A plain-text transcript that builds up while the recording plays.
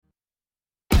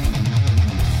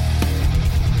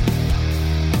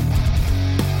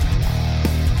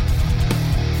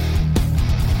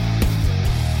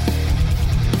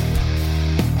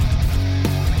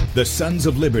The Sons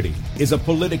of Liberty is a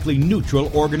politically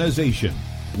neutral organization.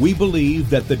 We believe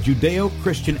that the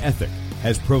Judeo-Christian ethic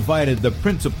has provided the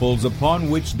principles upon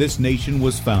which this nation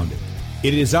was founded.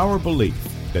 It is our belief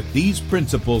that these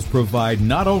principles provide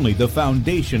not only the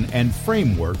foundation and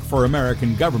framework for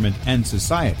American government and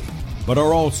society, but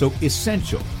are also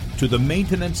essential to the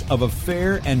maintenance of a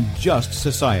fair and just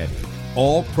society.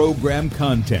 All program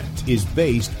content is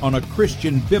based on a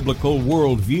Christian biblical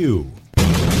worldview.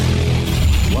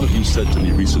 One of you said to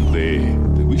me recently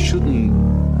that we shouldn't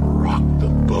rock the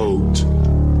boat.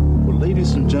 Well,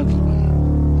 ladies and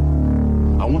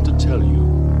gentlemen, I want to tell you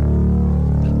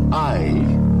that I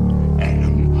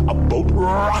am a boat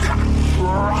rocker.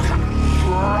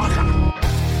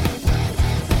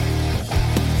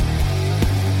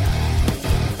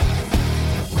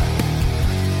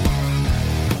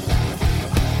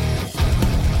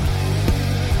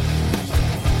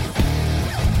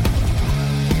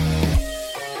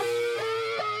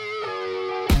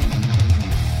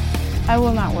 I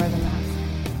will not wear the mask.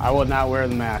 I will not wear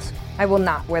the mask. I will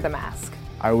not wear the mask.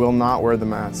 I will not wear the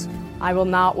mask. I will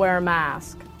not wear a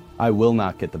mask. I will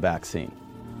not get the vaccine.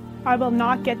 I will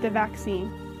not get the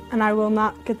vaccine. And I will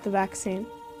not get the vaccine.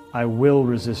 I will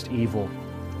resist evil.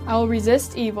 I will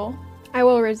resist evil. I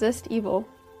will resist evil.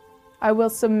 I will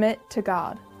submit to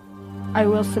God. I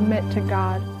will submit to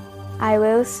God. I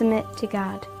will submit to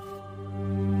God.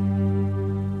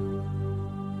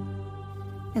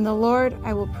 In the Lord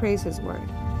I will praise His word.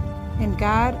 In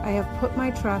God I have put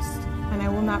my trust, and I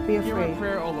will not be afraid. Hear my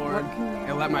prayer, O Lord,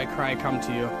 and let my cry come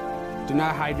to you. Do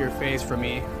not hide your face from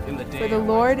me in the day. For the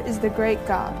Lord is the great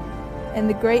God, and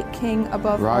the great King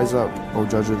above all. Rise up, O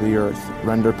Judge of the earth,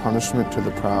 render punishment to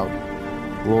the proud.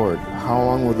 Lord, how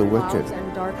long will the wicked,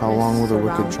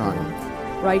 triumph?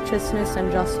 Righteousness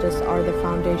and justice are the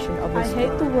foundation of this I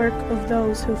hate the work of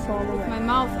those who fall away. With my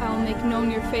mouth I will make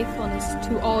known your faithfulness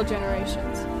to all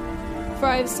generations. For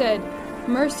I have said,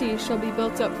 mercy shall be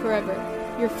built up forever.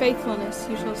 Your faithfulness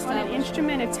you shall establish. On an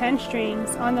instrument of 10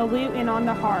 strings, on the lute and on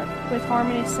the harp, with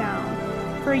harmonious sound.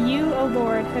 For you, O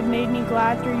Lord, have made me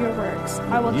glad through your works.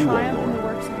 I will triumph in the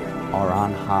works of your hands. Are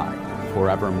on high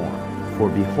forevermore. For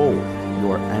behold,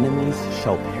 your enemies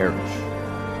shall perish.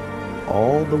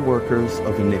 All the workers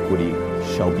of iniquity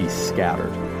shall be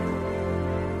scattered.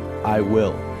 I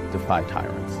will defy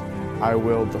tyrants. I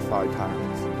will defy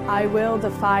tyrants. I will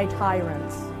defy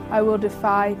tyrants. I will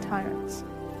defy tyrants.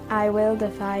 I will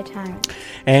defy tyrants.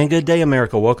 And good day,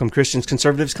 America. Welcome, Christians,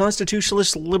 conservatives,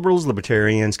 constitutionalists, liberals,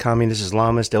 libertarians, communists,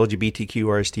 Islamists, LGBTQ,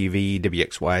 RSTV,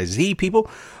 WXYZ people,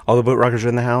 all the boat rockers are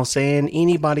in the house, and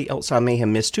anybody else I may have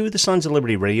missed to the Sons of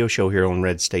Liberty radio show here on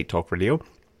Red State Talk Radio,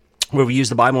 where we use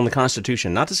the Bible and the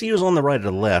Constitution, not to see who's on the right or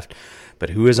the left,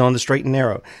 but who is on the straight and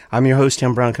narrow. I'm your host,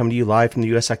 Tim Brown, coming to you live from the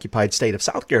U.S.-occupied state of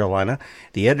South Carolina,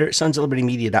 the editor at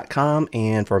sonsoflibertymedia.com,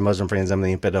 and for our Muslim friends, I'm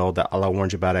the infidel that Allah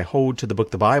warns you about. I hold to the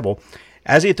book, the Bible,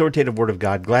 as the authoritative Word of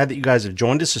God. Glad that you guys have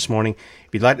joined us this morning.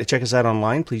 If you'd like to check us out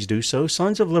online, please do so,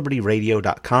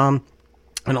 sonsoflibertyradio.com.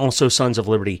 and also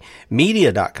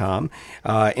sonsoflibertymedia.com.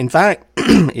 In fact,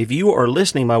 if you are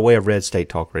listening by way of Red State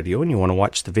Talk Radio and you want to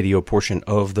watch the video portion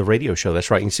of the radio show, that's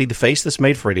right, you can see the face that's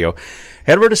made for radio,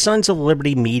 head over to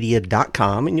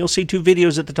sonsoflibertymedia.com and you'll see two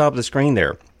videos at the top of the screen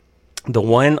there. The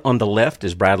one on the left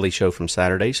is Bradley's show from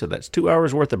Saturday, so that's 2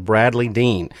 hours worth of Bradley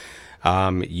Dean.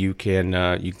 You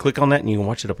can click on that and you can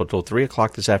watch it up until 3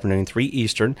 o'clock this afternoon, 3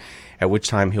 Eastern, at which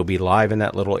time he'll be live in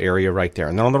that little area right there.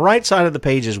 And then on the right side of the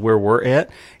page is where we're at.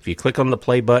 If you click on the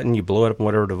play button, you blow it up on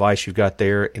whatever device you've got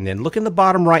there, and then look in the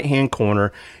bottom right-hand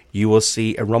corner, you will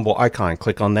see a Rumble icon.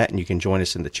 Click on that and you can join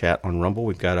us in the chat on Rumble.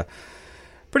 We've got a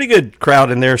pretty good crowd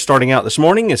in there starting out this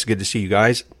morning. It's good to see you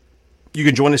guys. You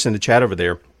can join us in the chat over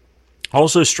there.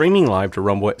 Also streaming live to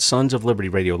Rumble at Sons of Liberty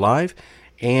Radio Live.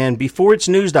 And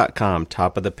beforeitsnews.com,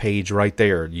 top of the page right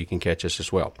there, you can catch us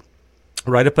as well.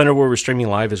 Right up under where we're streaming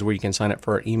live is where you can sign up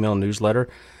for our email newsletter.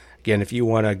 Again, if you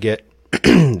want to get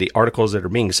the articles that are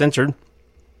being censored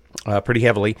pretty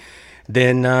heavily,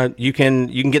 then you can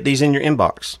get these in your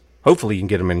inbox. Hopefully you can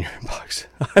get them in your inbox.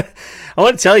 I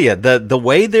want to tell you, the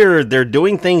way they're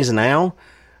doing things now,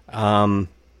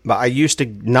 I used to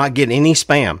not get any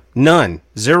spam. None.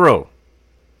 Zero.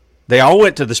 They all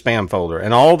went to the spam folder,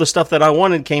 and all the stuff that I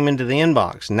wanted came into the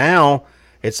inbox. Now,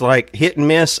 it's like hit and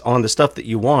miss on the stuff that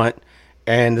you want,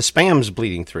 and the spam's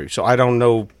bleeding through. So I don't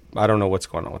know what's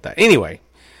going on with that. Anyway,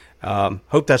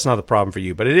 hope that's not a problem for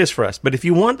you, but it is for us. But if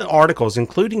you want the articles,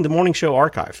 including the morning show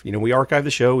archive, we archive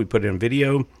the show, we put it in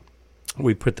video,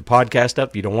 we put the podcast up.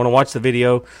 If you don't want to watch the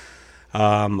video,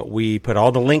 We put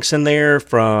all the links in there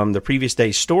from the previous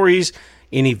day's stories,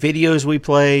 any videos we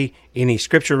play, any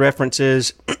scripture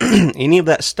references, any of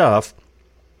that stuff,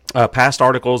 past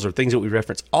articles or things that we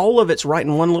reference. All of it's right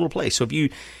in one little place. So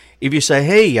if you say,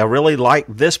 hey, I really like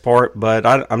this part, but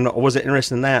I wasn't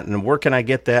interested in that, and where can I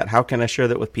get that? How can I share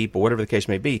that with people? Whatever the case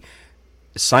may be,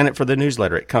 sign up for the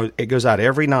newsletter. It goes out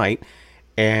every night,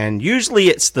 and usually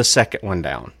it's the second one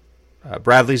down.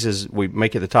 Bradley's is we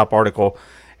make it the top article,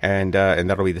 and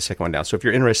that'll be the second one down. So if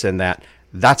you're interested in that,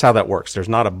 that's how that works. There's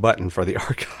not a button for the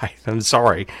archive. I'm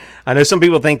sorry. I know some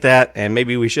people think that, and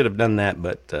maybe we should have done that,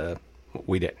 but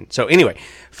we didn't. So anyway,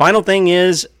 final thing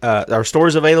is our store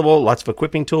is available. Lots of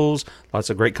equipping tools, lots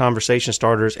of great conversation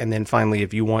starters, and then finally,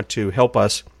 if you want to help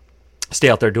us stay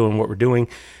out there doing what we're doing,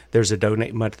 there's a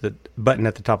donate button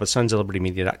at the top of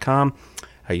sonsoflibertymedia.com.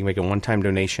 You can make a one-time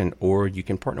donation, or you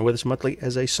can partner with us monthly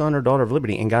as a son or daughter of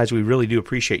liberty. And guys, we really do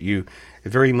appreciate you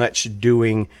very much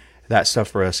doing that stuff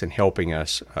for us and helping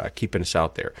us, keeping us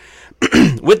out there.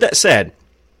 With that said,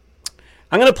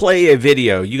 I'm going to play a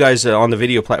video. You guys on the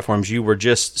video platforms, you were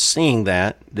just seeing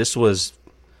that. This was,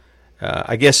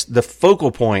 I guess, the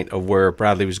focal point of where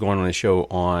Bradley was going on the show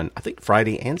on, I think,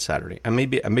 Friday and Saturday. I may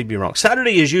be wrong.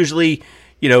 Saturday is usually,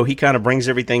 he kind of brings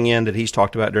everything in that he's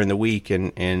talked about during the week,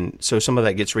 and so some of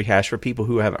that gets rehashed for people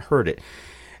who haven't heard it.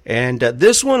 And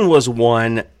this one was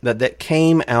one that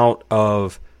came out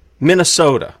of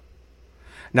Minnesota.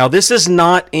 Now, this is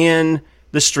not in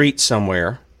the street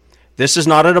somewhere. This is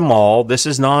not at a mall. This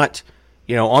is not,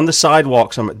 on the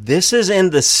sidewalk somewhere. This is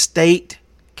in the state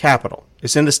capitol.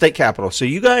 It's in the state capitol. So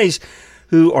you guys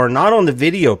who are not on the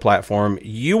video platform,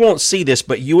 you won't see this,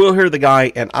 but you will hear the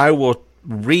guy, and I will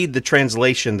read the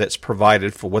translation that's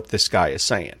provided for what this guy is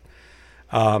saying.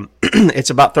 It's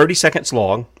about 30 seconds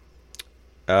long.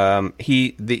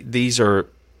 These are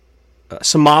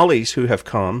Somalis who have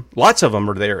come. Lots of them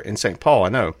are there in St. Paul, I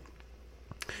know.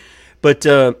 But,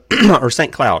 or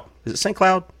St. Cloud. Is it St.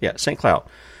 Cloud? Yeah, St. Cloud.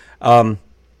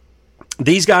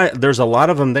 These guys, there's a lot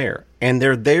of them there. And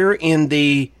they're there in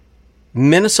the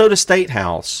Minnesota State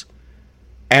House.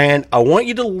 And I want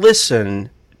you to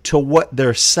listen to what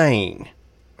they're saying.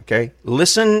 Okay?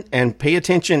 Listen and pay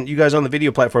attention. You guys on the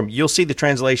video platform, you'll see the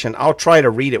translation. I'll try to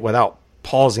read it without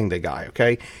pausing the guy.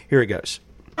 Okay? Here it goes.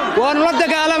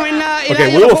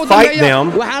 Okay, we will fight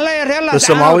them, the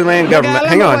Somaliland government.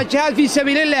 Hang on,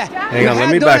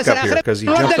 let me back up here because he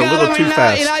jumped a little too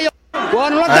fast.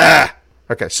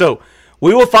 Okay, so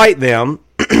we will fight them,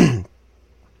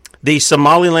 the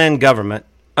Somaliland government,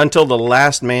 until the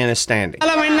last man is standing.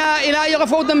 I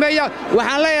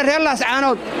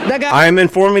am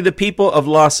informing the people of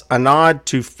Las Anad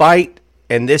to fight,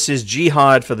 and this is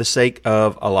jihad for the sake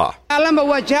of Allah.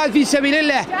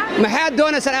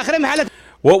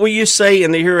 What will you say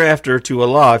in the hereafter to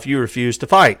Allah if you refuse to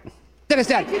fight?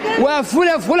 The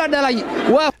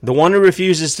one who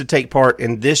refuses to take part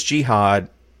in this jihad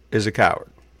is a coward.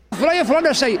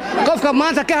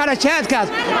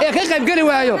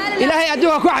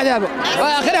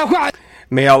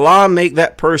 May Allah make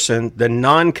that person, the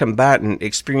non-combatant,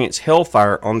 experience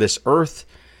hellfire on this earth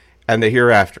and the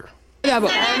hereafter.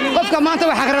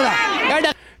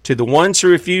 To the ones who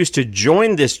refuse to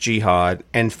join this jihad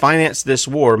and finance this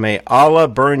war, may Allah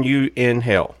burn you in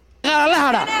hell.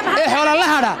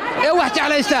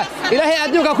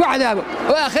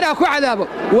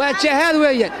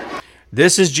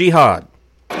 This is jihad.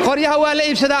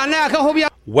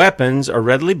 Weapons are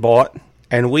readily bought,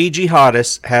 and we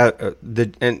jihadists have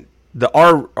the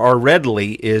R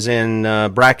readily is in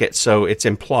brackets, so it's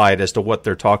implied as to what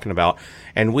they're talking about.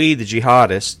 And we, the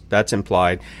jihadists, that's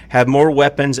implied, have more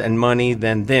weapons and money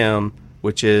than them,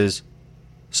 which is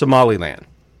Somaliland.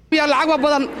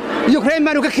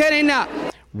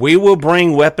 We will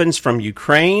bring weapons from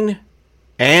Ukraine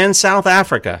and South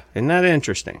Africa. Isn't that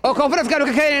interesting? I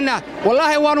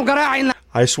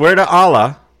swear to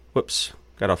Allah, whoops,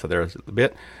 got off of there a little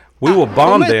bit. We will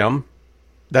bomb them,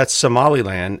 that's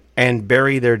Somaliland, and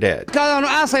bury their dead. All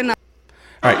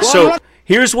right, so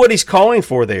here's what he's calling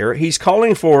for there. He's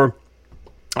calling for,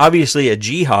 obviously, a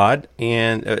jihad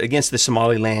and against the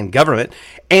Somaliland government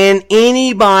and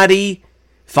anybody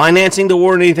financing the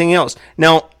war and anything else.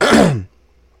 Now,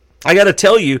 I got to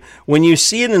tell you, when you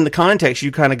see it in the context,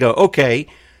 you kind of go, okay,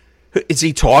 is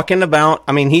he talking about,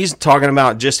 he's talking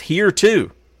about just here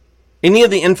too. Any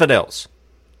of the infidels.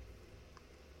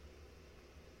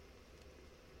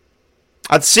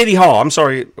 At City Hall, I'm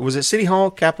sorry, was it City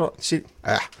Hall, Capitol?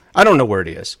 I don't know where it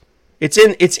is. It's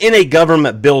in a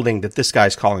government building that this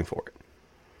guy's calling for it.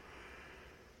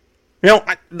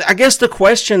 I guess the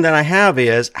question that I have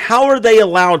is, how are they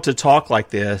allowed to talk like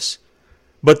this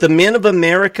But the men of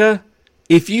America,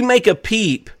 if you make a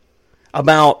peep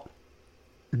about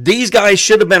these guys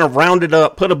should have been rounded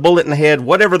up, put a bullet in the head,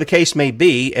 whatever the case may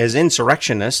be, as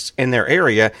insurrectionists in their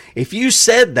area, if you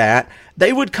said that,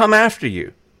 they would come after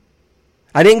you.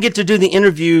 I didn't get to do the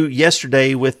interview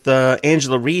yesterday with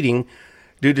Angela Reading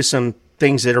due to some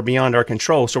things that are beyond our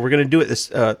control. So we're going to do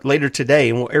it later today,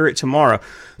 and we'll air it tomorrow.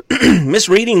 Miss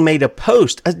Reading made a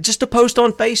post, just a post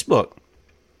on Facebook,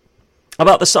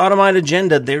 about the sodomite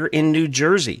agenda there in New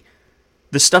Jersey,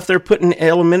 the stuff they're putting in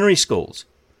elementary schools.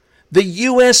 The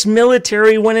U.S.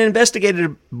 military went and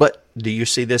investigated, but do you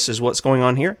see this as what's going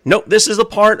on here? Nope, this is a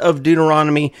part of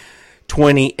Deuteronomy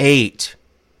 28.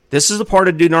 This is a part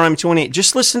of Deuteronomy 28.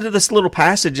 Just listen to this little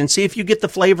passage and see if you get the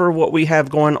flavor of what we have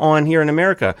going on here in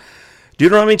America.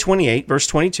 Deuteronomy 28, verse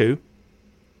 22,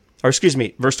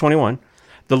 verse 21.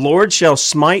 The Lord shall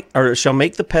make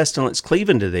the pestilence cleave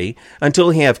unto thee,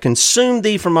 until he have consumed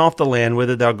thee from off the land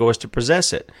whither thou goest to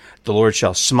possess it. The Lord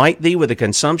shall smite thee with a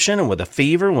consumption, and with a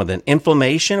fever, and with an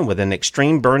inflammation, and with an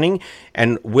extreme burning,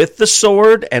 and with the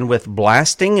sword, and with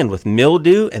blasting, and with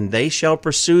mildew, and they shall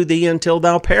pursue thee until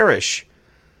thou perish.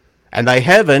 And thy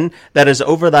heaven that is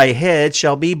over thy head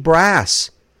shall be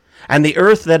brass, and the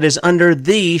earth that is under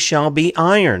thee shall be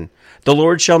iron. The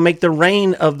Lord shall make the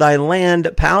rain of thy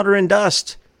land powder and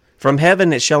dust. From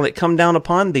heaven shall it come down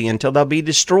upon thee until thou be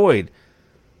destroyed.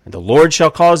 And the Lord shall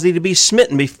cause thee to be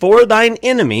smitten before thine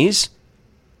enemies.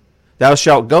 Thou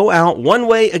shalt go out one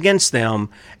way against them,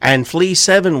 and flee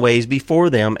 7 ways before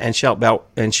them, and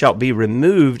shalt be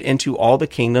removed into all the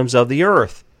kingdoms of the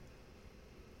earth.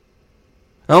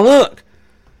 Now look,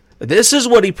 this is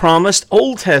what he promised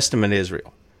Old Testament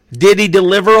Israel. Did he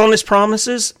deliver on his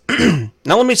promises?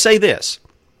 Now let me say this.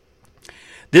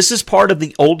 This is part of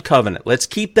the Old Covenant. Let's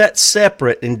keep that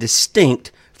separate and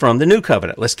distinct from the New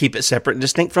Covenant. Let's keep it separate and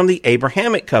distinct from the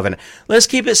Abrahamic Covenant. Let's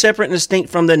keep it separate and distinct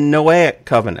from the Noahic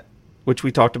Covenant, which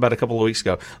we talked about a couple of weeks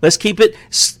ago. Let's keep it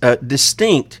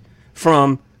distinct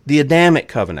from the Adamic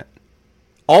Covenant.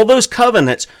 All those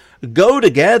covenants go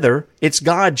together. It's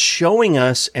God showing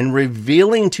us and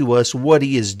revealing to us what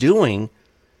he is doing,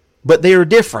 but they are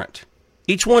different.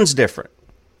 Each one's different.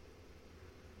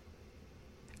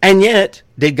 And yet,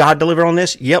 did God deliver on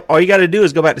this? Yep. All you got to do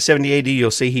is go back to 70 AD. You'll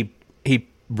see he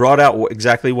brought out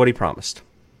exactly what he promised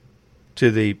to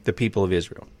the people of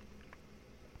Israel.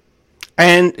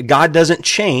 And God doesn't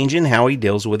change in how he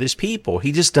deals with his people.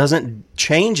 He just doesn't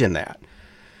change in that.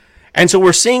 And so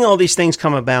we're seeing all these things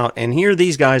come about, and here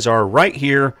these guys are right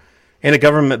here in a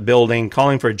government building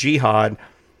calling for jihad,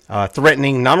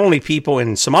 threatening not only people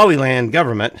in Somaliland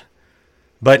government,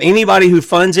 but anybody who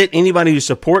funds it, anybody who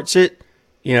supports it,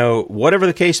 whatever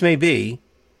the case may be,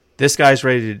 this guy's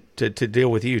ready to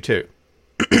deal with you too.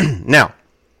 Now,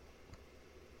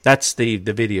 that's the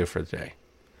video for today.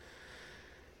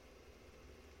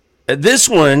 This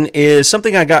one is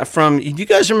something I got from, you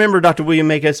guys remember Dr. William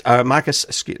Makis?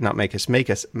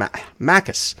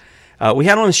 We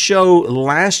had on the show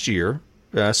last year,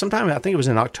 sometime, I think it was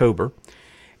in October.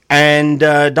 And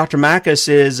Dr. Makis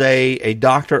is a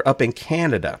doctor up in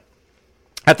Canada.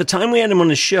 At the time we had him on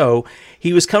the show,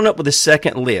 he was coming up with a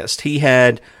second list. He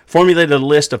had formulated a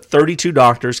list of 32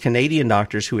 doctors, Canadian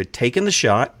doctors, who had taken the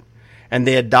shot, and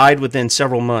they had died within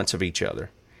several months of each other.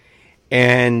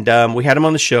 And we had him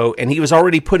on the show, and he was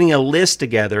already putting a list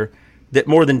together that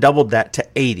more than doubled that to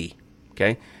 80.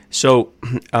 Okay, so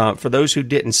for those who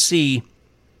didn't see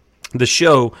the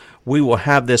show, we will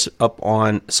have this up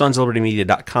on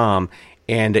sonsoflibertymedia.com,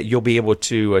 and you'll be able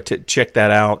to check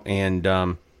that out.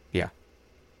 And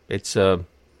it's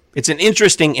an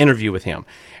interesting interview with him.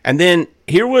 And then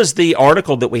here was the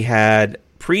article that we had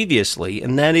previously,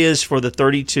 and that is for the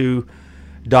 32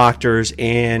 doctors.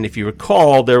 And if you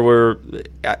recall, there were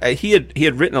he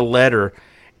had written a letter,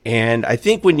 and I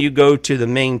think when you go to the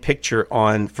main picture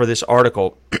for this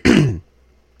article,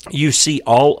 you see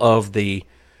all of the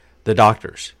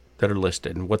doctors that are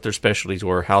listed and what their specialties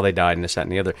were, how they died, and this, that,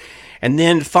 and the other. And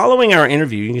then following our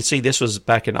interview, you can see this was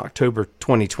back in October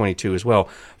 2022 as well.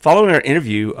 Following our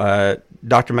interview,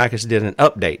 Dr. Makis did an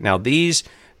update. Now, those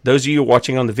of you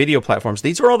watching on the video platforms,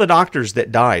 these are all the doctors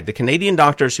that died. The Canadian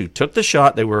doctors who took the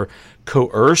shot, they were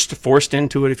coerced, forced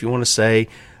into it, if you want to say.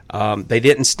 They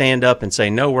didn't stand up and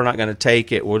say, no, we're not going to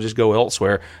take it, we'll just go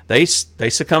elsewhere. They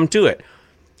succumbed to it.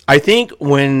 I think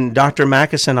when Dr.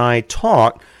 Makis and I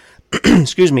talked,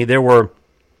 there were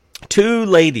 2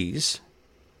 ladies,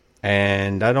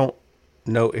 and I don't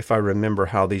know if I remember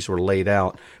how these were laid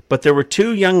out, but there were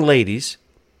 2 young ladies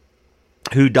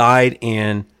who died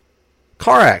in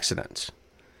car accidents.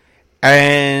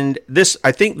 And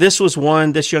I think this was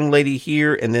this young lady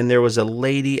here, and then there was a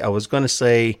lady, I was going to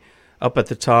say up at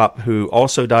the top, who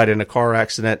also died in a car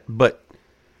accident, but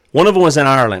one of them was in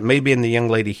Ireland, maybe in the young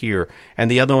lady here,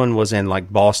 and the other one was in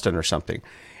like Boston or something.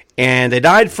 And they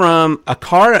died from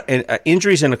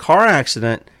injuries in a car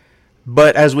accident,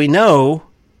 but as we know,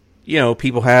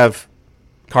 people have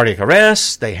cardiac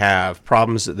arrest, they have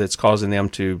problems that's causing them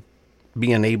to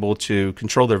be unable to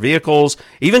control their vehicles,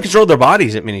 even control their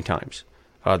bodies at many times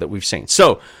that we've seen.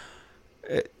 So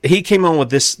he came on with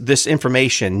this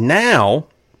information. Now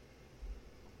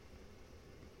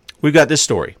we've got this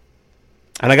story,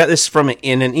 and I got this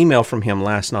in an email from him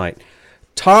last night.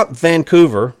 Top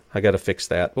Vancouver, I got to fix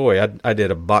that. Boy, I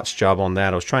did a botched job on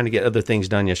that. I was trying to get other things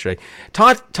done yesterday.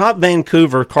 Top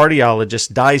Vancouver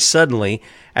cardiologist dies suddenly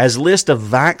as list of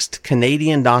vaxxed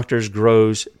Canadian doctors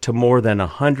grows to more than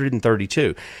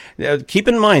 132. Now, keep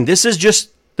in mind, this is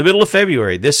just the middle of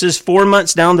February. This is 4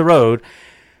 months down the road.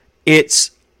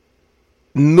 It's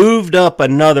moved up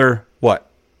another,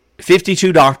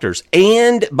 52 doctors.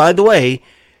 And, by the way,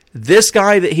 this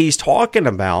guy that he's talking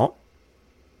about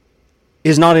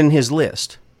is not in his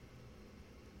list.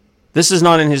 This is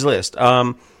not in his list.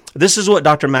 This is what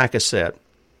Dr. Mack has said.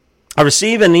 I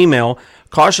received an email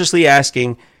cautiously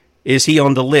asking, is he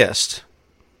on the list?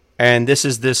 And this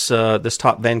is this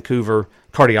top Vancouver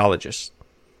cardiologist.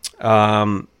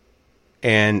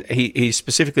 And he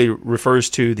specifically refers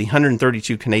to the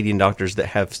 132 Canadian doctors that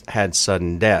have had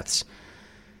sudden deaths.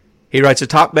 He writes, a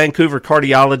top Vancouver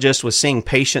cardiologist was seeing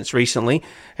patients recently.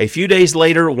 A few days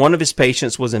later, one of his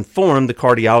patients was informed the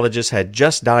cardiologist had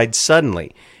just died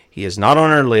suddenly. He is not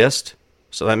on our list,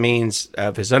 so that means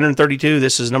if it's 132,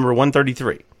 this is number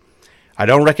 133. I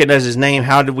don't recognize his name.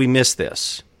 How did we miss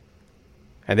this?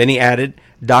 And then he added,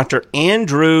 Dr.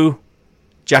 Andrew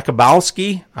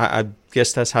Jakubowski, I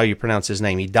guess that's how you pronounce his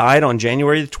name. He died on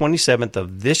January the 27th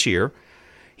of this year.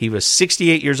 He was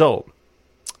 68 years old.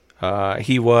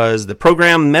 He was the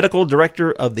program medical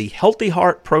director of the Healthy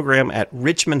Heart program at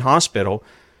Richmond Hospital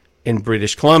in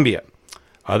British Columbia.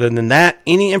 Other than that,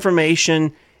 any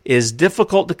information is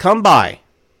difficult to come by.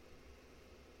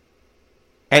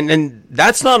 And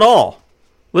that's not all.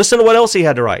 Listen to what else he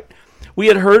had to write. We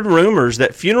had heard rumors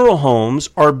that funeral homes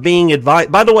are being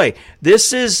advised. By the way,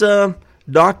 this is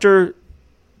Dr.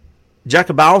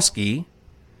 Jakubowski.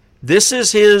 This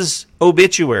is his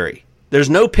obituary. There's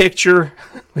no picture.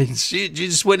 You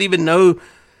just wouldn't even know.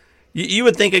 You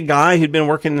would think a guy who'd been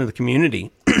working in the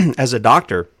community as a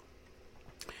doctor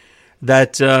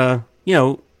that,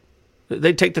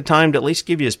 they'd take the time to at least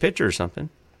give you his picture or something.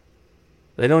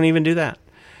 They don't even do that.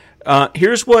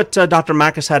 Here's what Dr.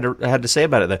 Mackus had to say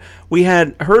about it, though. We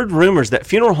had heard rumors that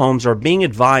funeral homes are being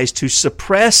advised to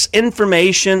suppress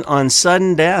information on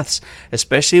sudden deaths,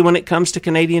 especially when it comes to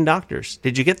Canadian doctors.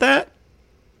 Did you get that?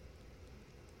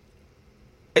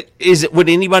 Would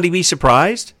anybody be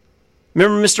surprised?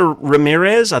 Remember Mr.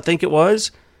 Ramirez, I think it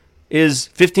was, his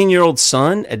 15-year-old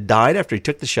son had died after he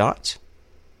took the shots.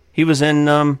 He was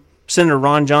in Senator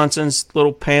Ron Johnson's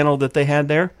little panel that they had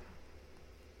there.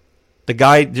 The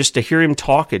guy, just to hear him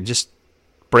talk, it just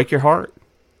break your heart.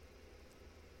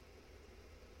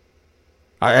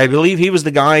 I believe he was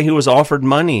the guy who was offered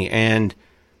money and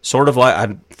sort of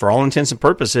like, for all intents and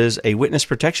purposes, a witness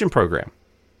protection program.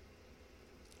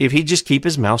 If he'd just keep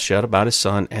his mouth shut about his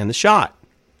son and the shot.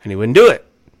 And he wouldn't do it.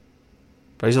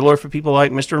 Praise the Lord for people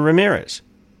like Mr. Ramirez.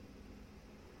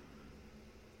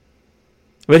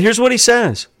 But here's what he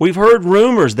says. We've heard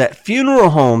rumors that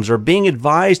funeral homes are being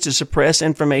advised to suppress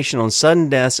information on sudden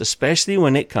deaths, especially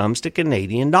when it comes to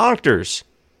Canadian doctors.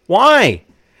 Why?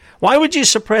 Why would you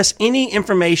suppress any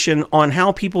information on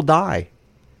how people die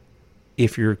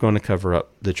if you're going to cover up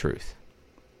the truth?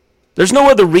 There's no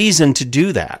other reason to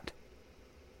do that.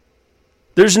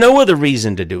 There's no other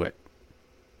reason to do it.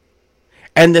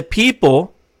 And the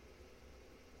people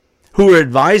who are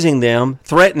advising them,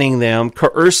 threatening them,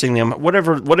 coercing them,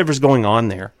 whatever's going on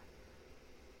there,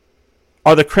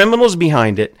 are the criminals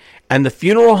behind it, and the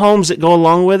funeral homes that go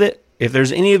along with it. If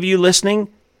there's any of you listening,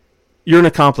 you're an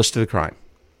accomplice to the crime.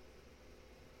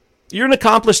 You're an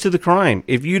accomplice to the crime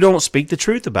if you don't speak the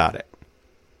truth about it.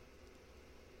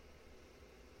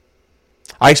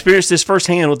 I experienced this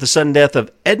firsthand with the sudden death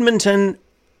of Edmonton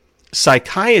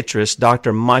psychiatrist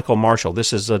Dr. Michael Marshall.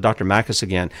 This is Dr. Mackus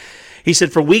again. He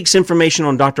said, for weeks, information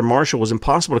on Dr. Marshall was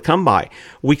impossible to come by.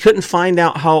 We couldn't find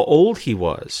out how old he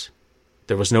was.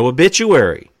 There was no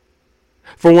obituary.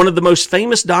 For one of the most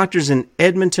famous doctors in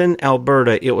Edmonton,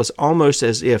 Alberta, it was almost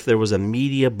as if there was a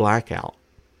media blackout.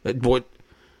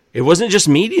 It wasn't just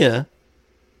media.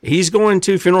 He's going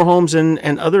to funeral homes and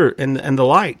the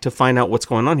like to find out what's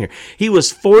going on here. He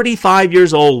was 45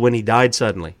 years old when he died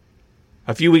suddenly.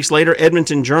 A few weeks later,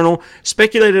 Edmonton Journal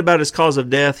speculated about his cause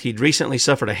of death. He'd recently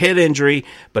suffered a head injury,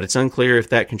 but it's unclear if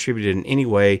that contributed in any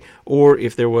way or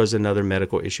if there was another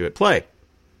medical issue at play.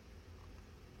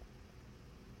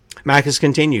 Mack has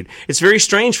continued, "It's very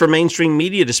strange for mainstream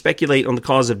media to speculate on the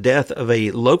cause of death of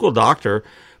a local doctor,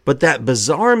 but that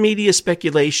bizarre media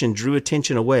speculation drew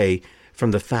attention away from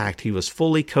the fact he was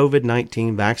fully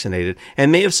COVID-19 vaccinated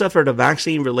and may have suffered a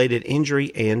vaccine-related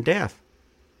injury and death."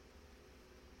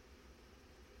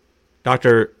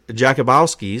 Dr.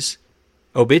 Jakubowski's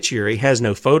obituary has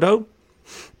no photo,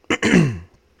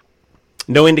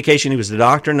 no indication he was a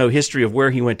doctor, no history of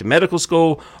where he went to medical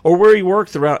school or where he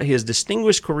worked throughout his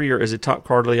distinguished career as a top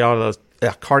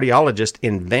cardiologist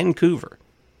in Vancouver.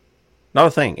 Not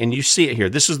a thing. And you see it here.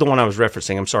 This is the one I was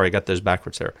referencing. I'm sorry, I got those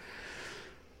backwards there.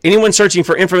 Anyone searching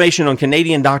for information on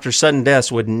Canadian doctor sudden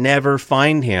deaths would never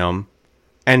find him.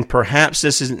 And perhaps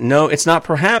this is, no, it's not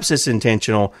perhaps it's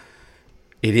intentional.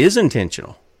 It is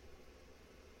intentional.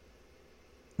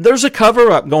 There's a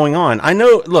cover-up going on. I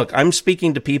know, look, I'm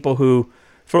speaking to people who,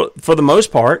 for the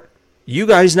most part, you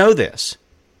guys know this.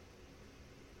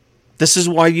 This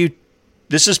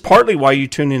is partly why you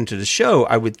tune into the show,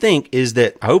 I would think, is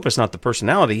that, I hope it's not the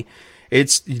personality,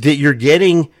 it's that you're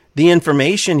getting the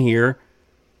information here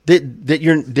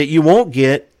that you won't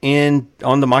get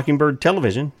on the Mockingbird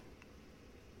television.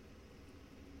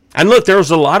 And look,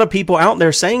 there's a lot of people out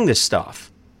there saying this stuff.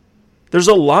 There's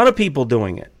a lot of people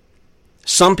doing it.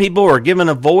 Some people are given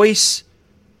a voice.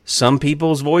 Some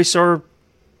people's voice are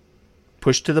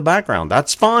pushed to the background.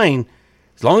 That's fine.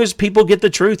 As long as people get the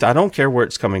truth, I don't care where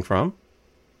it's coming from.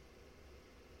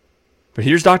 But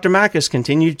here's Dr. Mack has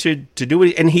continued to do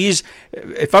it. And he's,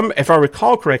 if I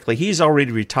recall correctly, he's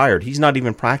already retired. He's not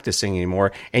even practicing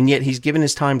anymore. And yet he's given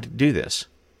his time to do this.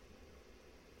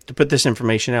 To put this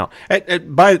information out.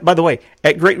 By the way,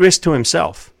 at great risk to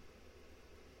himself.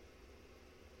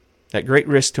 At great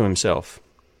risk to himself.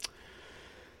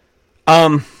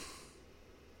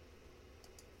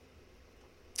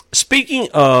 Speaking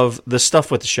of the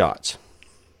stuff with the shots,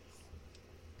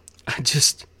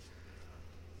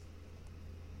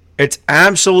 it's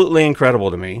absolutely incredible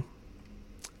to me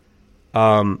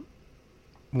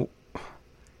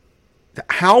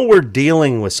how we're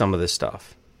dealing with some of this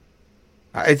stuff.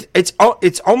 It's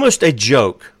almost a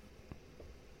joke.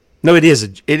 No, it is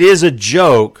a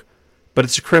joke, but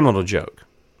it's a criminal joke.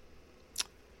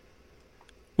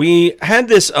 We had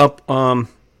this up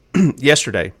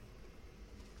yesterday.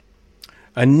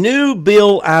 A new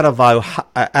bill out of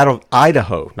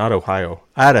Idaho, not Ohio,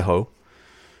 Idaho,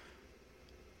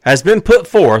 has been put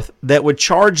forth that would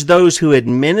charge those who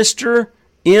administer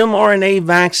mRNA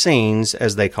vaccines,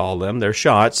 as they call them. They're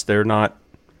shots. They're not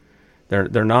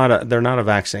a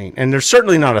vaccine, and they're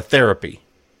certainly not a therapy.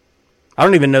 I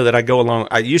don't even know that I go along.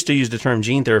 I used to use the term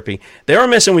gene therapy. They are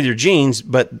messing with your genes,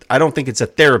 but I don't think it's a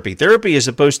therapy. Therapy is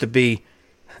supposed to be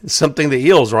something that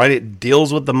heals, right? It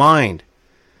deals with the mind.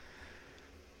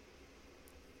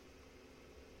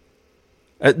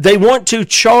 They want to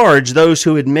charge those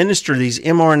who administer these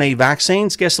mRNA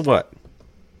vaccines, guess what?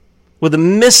 With a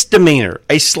misdemeanor,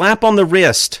 a slap on the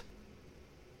wrist.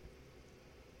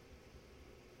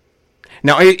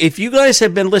 Now, if you guys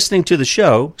have been listening to the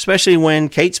show, especially when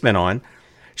Kate's been on,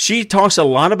 she talks a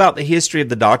lot about the history of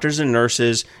the doctors and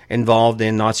nurses involved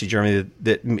in Nazi Germany,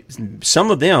 that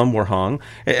some of them were hung.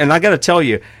 And I got to tell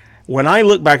you, when I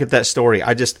look back at that story,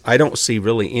 I don't see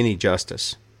really any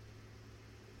justice.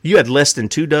 You had less than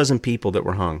 24 people that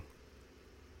were hung.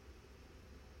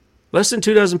 Less than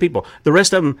 24 people. The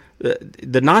rest of them,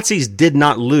 the Nazis did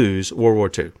not lose World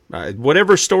War II.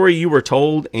 Whatever story you were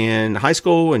told in high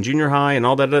school and junior high and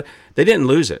all that, they didn't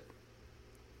lose it.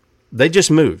 They just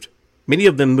moved. Many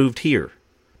of them moved here.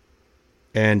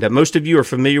 And most of you are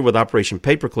familiar with Operation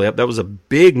Paperclip. That was a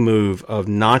big move of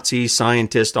Nazi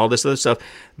scientists, all this other stuff.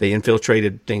 They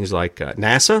infiltrated things like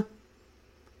NASA,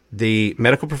 the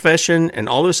medical profession, and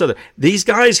all this other. These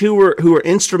guys who were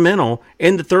instrumental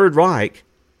in the Third Reich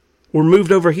were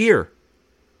moved over here.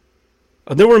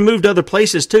 They were moved other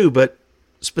places too, but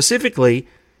specifically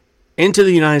into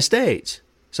the United States.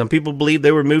 Some people believe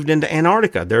they were moved into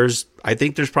Antarctica. I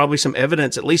think there's probably some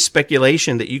evidence, at least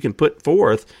speculation, that you can put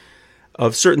forth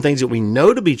of certain things that we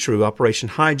know to be true, Operation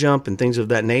High Jump and things of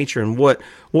that nature. And what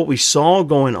we saw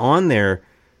going on there,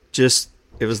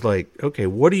 it was like, okay,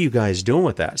 what are you guys doing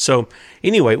with that? So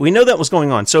anyway, we know that was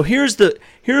going on. So here's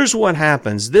what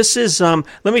happens. This is let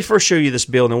me first show you this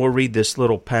bill, and then we'll read this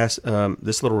little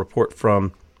report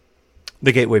from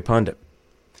the Gateway Pundit.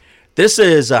 This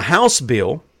is a House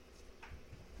bill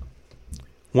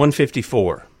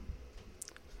 154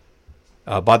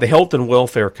 by the Health and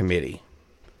Welfare Committee.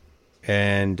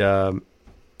 And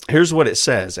here's what it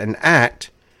says. An act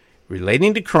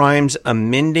relating to crimes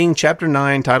amending Chapter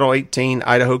 9, Title 18,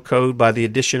 Idaho Code by the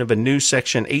addition of a new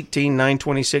Section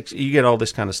 18926. You get all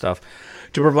this kind of stuff.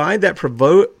 To provide that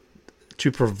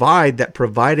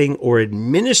providing or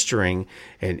administering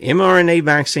an mRNA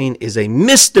vaccine is a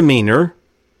misdemeanor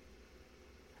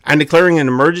and declaring an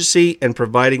emergency and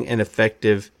providing an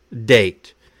effective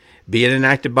date. Be it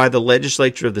enacted by the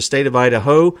legislature of the state of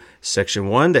Idaho, Section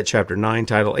 1, that Chapter 9,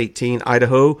 Title 18,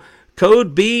 Idaho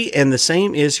Code B, and the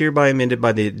same is hereby amended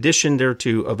by the addition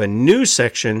thereto of a new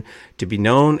section to be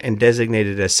known and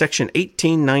designated as Section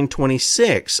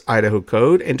 18926 Idaho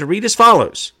Code, and to read as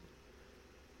follows.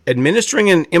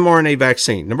 Administering an mRNA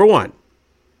vaccine. Number 1.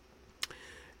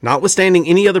 Notwithstanding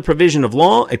any other provision of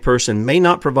law, a person may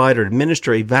not provide or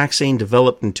administer a vaccine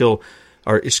developed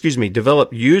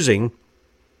using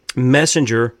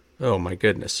messenger,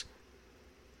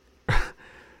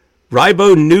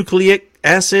 ribonucleic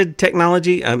acid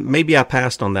technology. Maybe I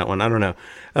passed on that one. I don't know.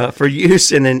 For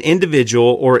use in an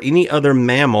individual or any other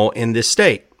mammal in this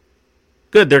state.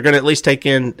 Good. They're going to at least take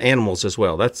in animals as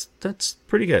well. That's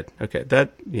pretty good. Okay.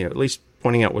 That, at least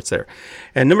pointing out what's there.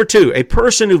 And number 2, a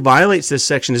person who violates this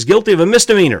section is guilty of a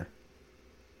misdemeanor,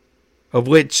 of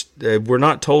which we're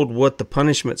not told what the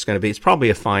punishment's going to be. It's probably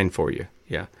a fine for you.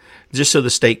 Yeah. Just so the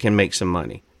state can make some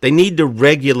money. They need to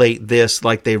regulate this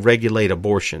like they regulate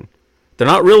abortion. They're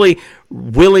not really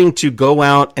willing to go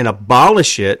out and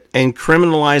abolish it and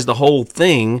criminalize the whole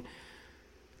thing.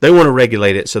 They want to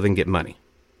regulate it so they can get money.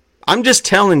 I'm just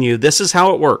telling you, this is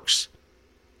how it works.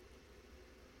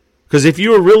 Because if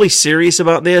you are really serious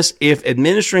about this, if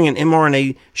administering an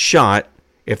mRNA shot,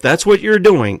 if that's what you're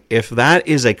doing, if that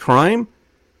is a crime,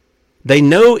 they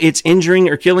know it's injuring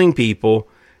or killing people.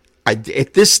 At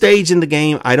this stage in the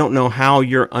game, I don't know how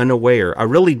you're unaware. I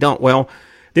really don't. Well,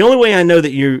 the only way I know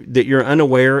that you're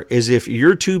unaware is if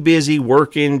you're too busy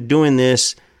working, doing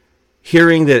this,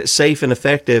 hearing that it's safe and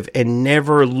effective, and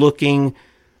never looking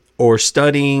or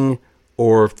studying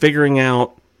or figuring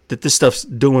out that this stuff's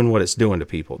doing what it's doing to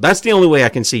people. That's the only way I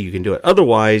can see you can do it.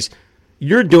 Otherwise,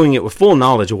 you're doing it with full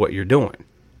knowledge of what you're doing.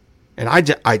 And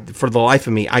I for the life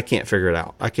of me, I can't figure it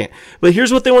out. I can't. But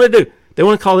here's what they want to do. They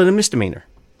want to call it a misdemeanor.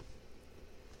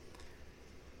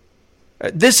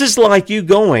 This is like you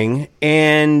going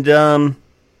and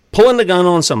pulling the gun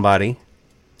on somebody,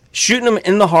 shooting them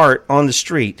in the heart on the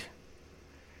street,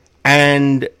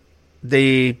 and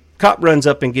the cop runs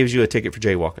up and gives you a ticket for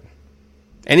jaywalking.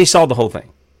 And he saw the whole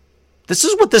thing. This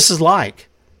is what this is like.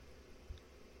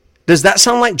 Does that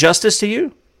sound like justice to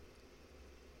you?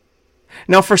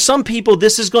 Now, for some people,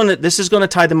 this is going to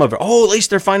tie them over. Oh, at least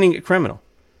they're finding it criminal.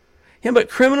 Yeah, but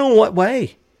criminal in what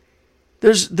way?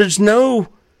 There's no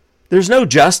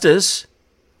justice.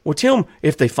 Well, Tim,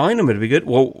 if they find them, it'd be good.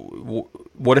 Well,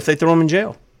 what if they throw them in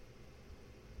jail?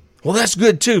 Well, that's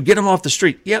good too. Get them off the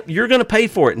street. Yep, you're going to pay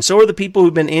for it. And so are the people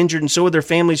who've been injured, and so are their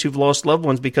families who've lost loved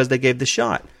ones because they gave the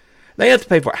shot. They have to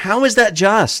pay for it. How is that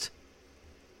just?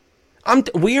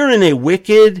 We are in a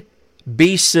wicked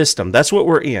beast system. That's what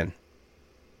we're in.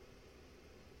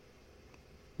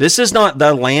 This is not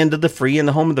the land of the free and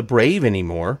the home of the brave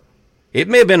anymore. It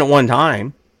may have been at one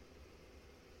time.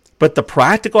 But the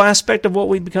practical aspect of what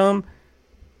we become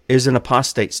is an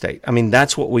apostate state. I mean,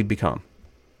 that's what we become.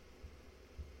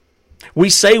 We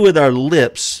say with our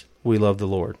lips, we love the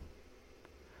Lord.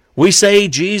 We say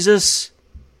Jesus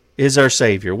is our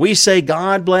Savior. We say,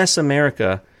 God bless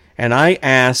America. And I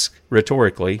ask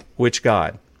rhetorically, which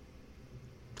God?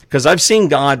 Because I've seen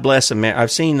God bless America.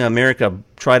 I've seen America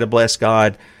try to bless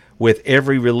God with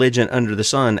every religion under the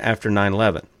sun after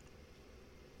 9/11.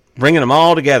 Bringing them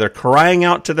all together, crying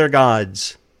out to their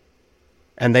gods.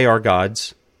 And they are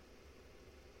gods.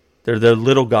 They're the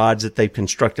little gods that they've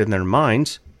constructed in their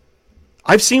minds.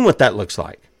 I've seen what that looks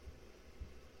like.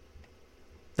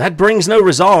 That brings no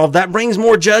resolve. That brings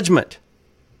more judgment.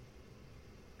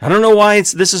 I don't know why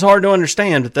this is hard to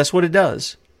understand, but that's what it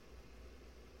does.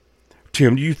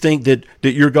 Tim, do you think that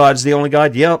your God's the only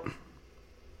God? Yep.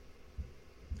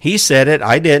 He said it.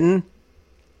 I didn't.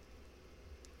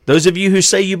 Those of you who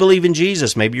say you believe in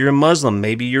Jesus, maybe you're a Muslim,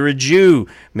 maybe you're a Jew,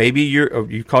 maybe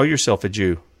you call yourself a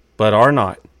Jew, but are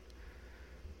not.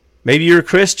 Maybe you're a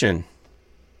Christian.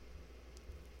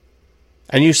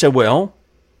 And you say, well,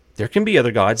 there can be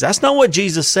other gods. That's not what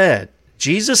Jesus said.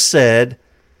 Jesus said,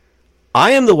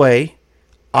 I am the way,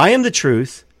 I am the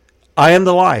truth, I am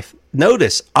the life.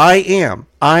 Notice, I am.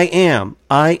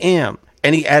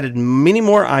 And he added many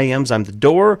more I ams. I'm the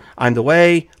door, I'm the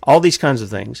way, all these kinds of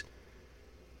things.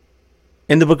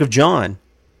 In the book of John,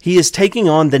 He is taking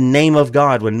on the name of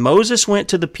God. When Moses went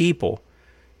to the people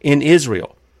in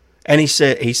Israel, and he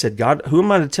said, God, who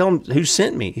am I to tell them who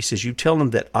sent me? He says, you tell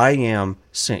them that I am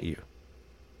sent you.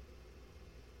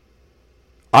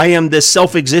 I am this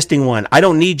self-existing one. I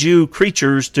don't need you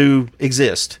creatures to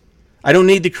exist. I don't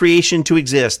need the creation to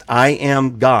exist. I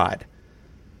am God.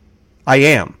 I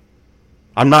am.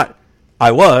 I'm not,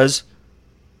 I was,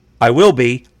 I will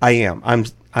be, I am. I'm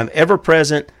ever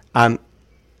present. I'm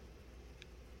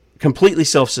completely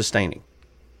self-sustaining.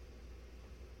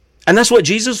 And that's what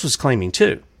Jesus was claiming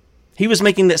too. He was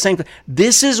making that same claim.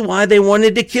 This is why they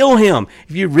wanted to kill him.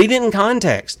 If you read it in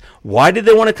context, why did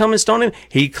they want to come and stone him?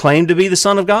 He claimed to be the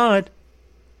Son of God.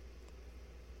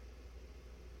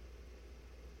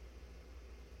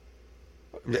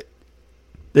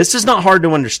 This is not hard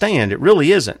to understand. It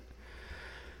really isn't.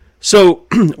 So,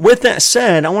 with that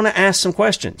said, I want to ask some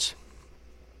questions.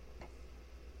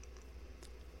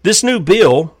 This new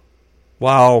bill,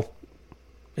 while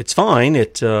it's fine,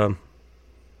 at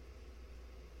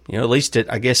least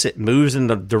I guess it moves in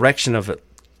the direction of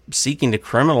seeking to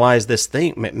criminalize this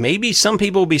thing. Maybe some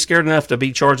people will be scared enough to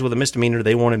be charged with a misdemeanor.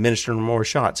 They won't administer more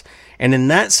shots. And in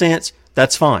that sense,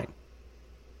 that's fine.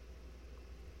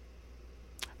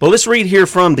 But let's read here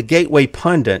from the Gateway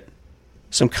Pundit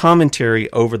some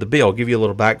commentary over the bill. I'll give you a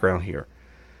little background here.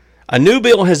 A new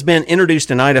bill has been introduced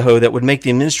in Idaho that would make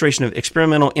the administration of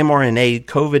experimental mRNA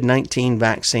COVID-19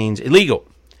 vaccines illegal.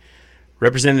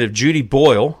 Representative Judy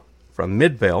Boyle from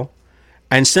Midvale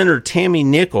and Senator Tammy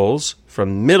Nichols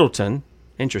from Middleton,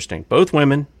 interesting, both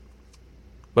women,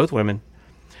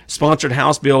 sponsored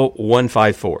House Bill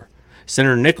 154.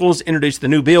 Senator Nichols introduced the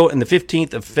new bill on the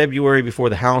 15th of February before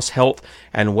the House Health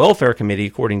and Welfare Committee,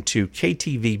 according to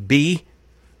KTVB.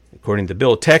 According to the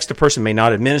bill text, a person may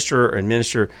not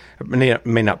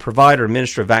may not provide or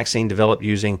administer a vaccine developed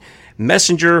using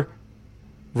messenger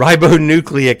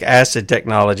ribonucleic acid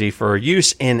technology for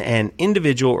use in an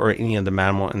individual or any other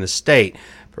mammal in the state.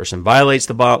 Person violates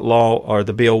the law or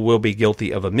the bill will be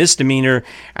guilty of a misdemeanor,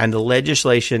 and the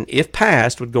legislation, if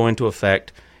passed, would go into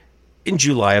effect in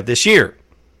July of this year.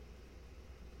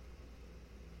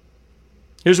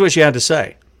 Here's what she had to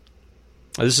say.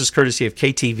 This is courtesy of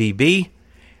KTVB.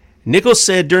 Nichols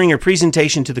said during her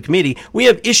presentation to the committee, we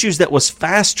have issues that was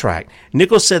fast-tracked.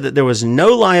 Nichols said that there was no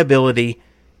liability,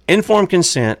 informed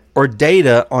consent, or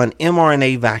data on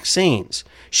mRNA vaccines.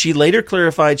 She later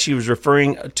clarified she was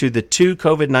referring to the two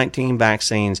COVID-19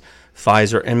 vaccines,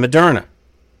 Pfizer and Moderna.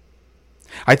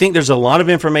 I think there's a lot of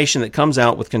information that comes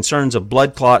out with concerns of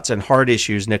blood clots and heart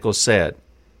issues, Nichols said.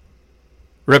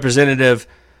 Representative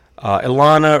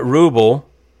Ilana Rubel,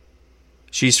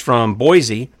 she's from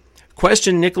Boise,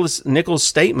 questioned Nichols'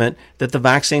 statement that the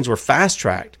vaccines were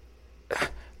fast-tracked.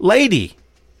 Lady,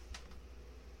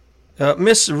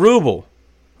 Miss Rubel,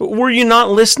 were you not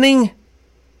listening?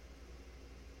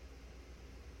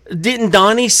 Didn't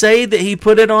Donnie say that he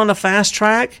put it on a fast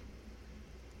track?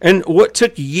 And what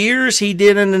took years, he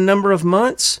did in a number of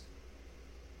months?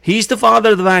 He's the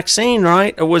father of the vaccine,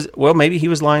 right? Or maybe he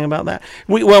was lying about that.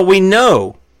 We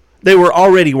know they were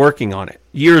already working on it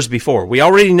years before. We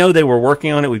already know they were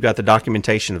working on it. We've got the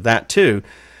documentation of that too.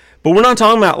 But we're not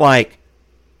talking about like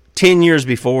 10 years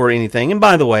before or anything. And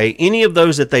by the way, any of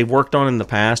those that they've worked on in the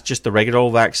past, just the regular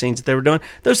old vaccines that they were doing,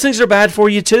 those things are bad for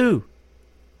you too.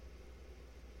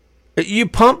 You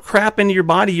pump crap into your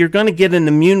body, you're going to get an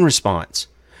immune response.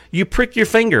 You prick your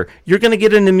finger, you're going to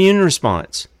get an immune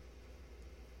response.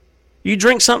 You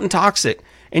drink something toxic,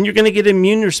 and you're going to get an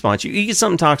immune response. You eat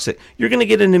something toxic, you're going to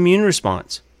get an immune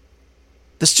response.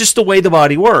 That's just the way the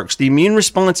body works. The immune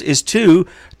response is to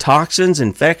toxins,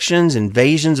 infections,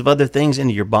 invasions of other things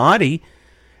into your body,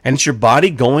 and it's your body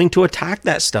going to attack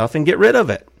that stuff and get rid of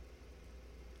it.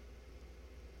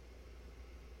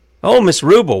 Oh, Miss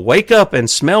Rubel, wake up and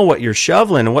smell what you're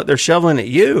shoveling and what they're shoveling at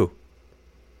you.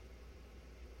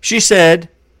 She said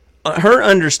her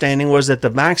understanding was that the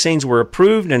vaccines were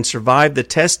approved and survived the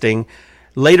testing,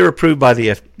 later approved by the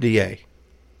FDA.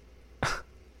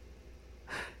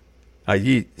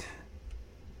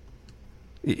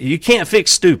 You can't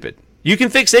fix stupid. You can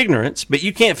fix ignorance, but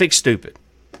you can't fix stupid.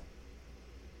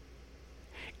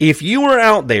 If you are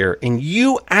out there and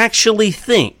you actually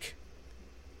think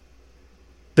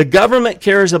the government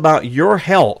cares about your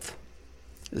health,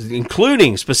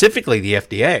 including specifically the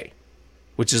FDA,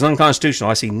 which is unconstitutional.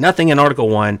 I see nothing in Article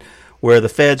 1 where the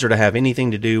feds are to have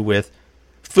anything to do with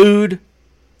food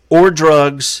or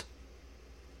drugs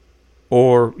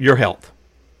or your health.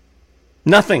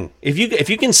 Nothing. If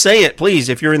you can say it, please,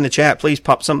 if you're in the chat, please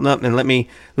pop something up and let me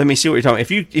see what you're talking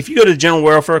about. If you go to the General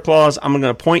Welfare Clause, I'm going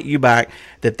to point you back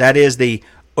that is the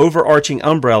overarching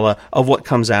umbrella of what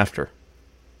comes after.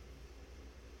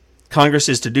 Congress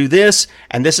is to do this,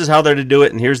 and this is how they're to do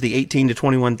it, and here's the 18 to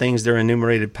 21 things their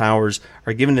enumerated powers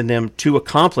are given to them to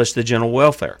accomplish the general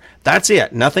welfare. That's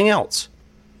it, nothing else.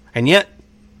 And yet,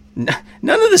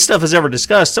 none of this stuff is ever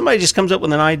discussed. Somebody just comes up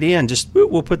with an idea and just,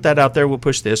 we'll put that out there, we'll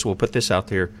push this, we'll put this out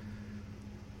there.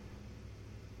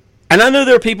 And I know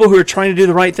there are people who are trying to do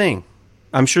the right thing.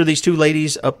 I'm sure these two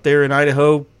ladies up there in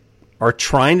Idaho are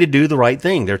trying to do the right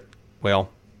thing. I'm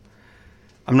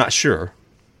not sure.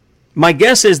 My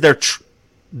guess is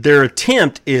their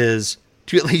attempt is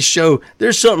to at least show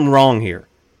there's something wrong here.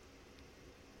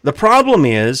 The problem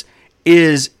is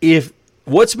if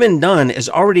what's been done is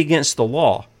already against the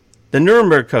law, the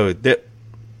Nuremberg Code that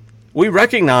we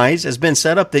recognize has been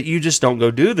set up that you just don't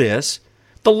go do this.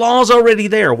 The law's already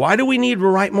there. Why do we need to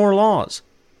write more laws?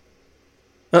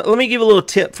 Let me give a little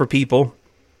tip for people.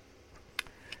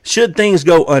 Should things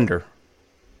go under,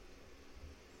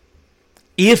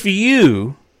 if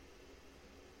you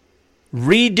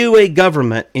redo a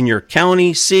government in your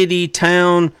county, city,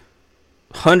 town,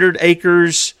 100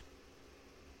 acres,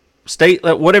 state,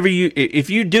 whatever if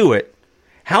you do it,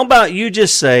 how about you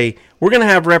just say, we're going to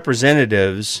have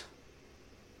representatives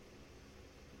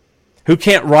who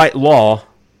can't write law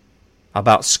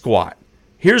about squat.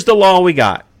 Here's the law we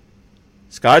got.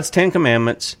 It's God's 10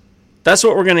 Commandments. That's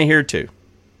what we're going to adhere to.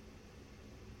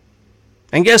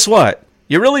 And guess what?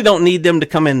 You really don't need them to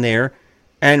come in there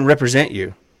and represent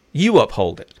you. You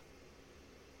uphold it.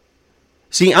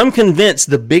 See, I'm convinced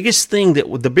the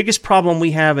biggest problem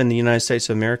we have in the United States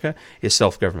of America is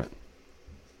self-government.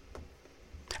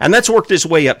 And that's worked its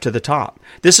way up to the top.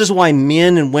 This is why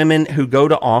men and women who go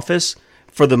to office,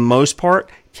 for the most part,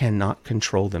 cannot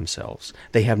control themselves.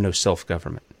 They have no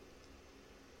self-government.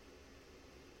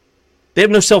 They have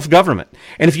no self-government.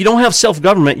 And if you don't have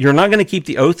self-government, you're not going to keep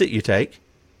the oath that you take.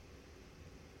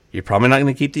 You're probably not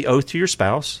going to keep the oath to your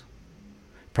spouse.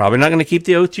 Probably not going to keep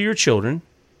the oath to your children.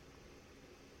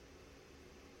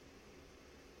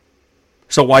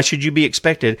 So why should you be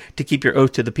expected to keep your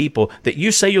oath to the people that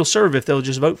you say you'll serve if they'll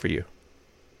just vote for you?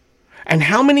 And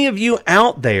how many of you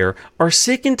out there are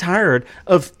sick and tired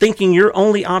of thinking your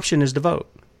only option is to vote?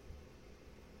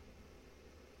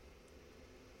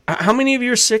 How many of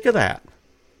you are sick of that?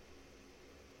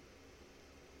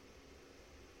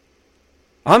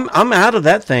 I'm out of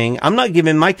that thing. I'm not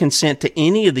giving my consent to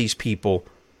any of these people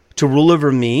to rule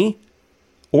over me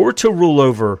or to rule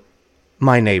over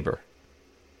my neighbor.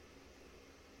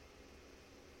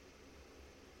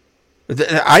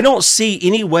 I don't see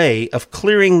any way of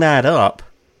clearing that up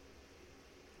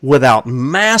without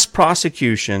mass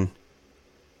prosecution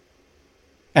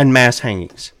and mass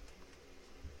hangings.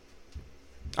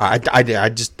 I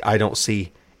don't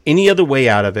see any other way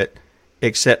out of it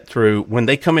except through when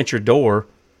they come at your door,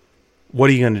 what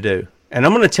are you going to do? And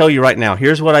I'm going to tell you right now,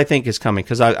 here's what I think is coming,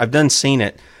 because I've seen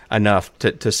it enough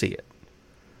to see it.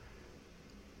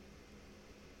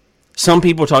 Some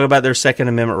people talk about their Second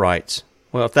Amendment rights.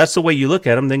 Well, if that's the way you look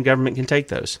at them, then government can take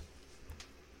those.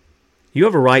 You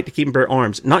have a right to keep and bear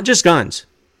arms, not just guns.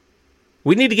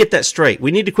 We need to get that straight.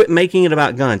 We need to quit making it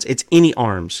about guns. It's any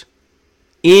arms.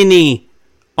 Any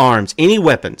arms, any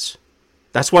weapons.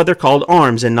 That's why they're called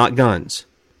arms and not guns.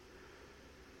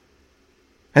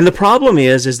 And the problem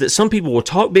is that some people will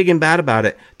talk big and bad about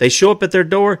it. They show up at their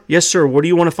door. Yes, sir. Where do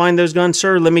you want to find those guns,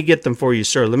 sir? Let me get them for you,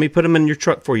 sir. Let me put them in your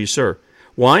truck for you, sir.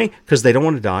 Why? Because they don't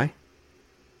want to die.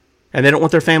 And they don't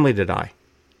want their family to die.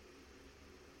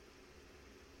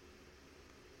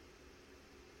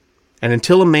 And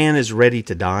until a man is ready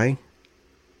to die,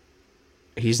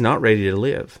 he's not ready to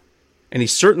live. And he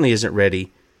certainly isn't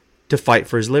ready to fight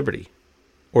for his liberty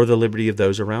or the liberty of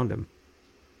those around him.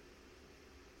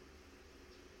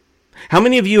 How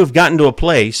many of you have gotten to a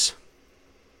place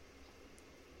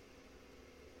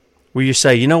where you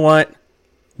say, you know what?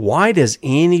 Why does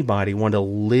anybody want to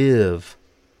live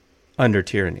under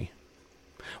tyranny?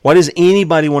 Why does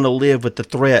anybody want to live with the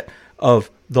threat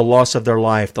of the loss of their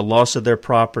life, the loss of their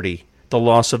property, the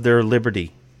loss of their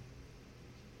liberty?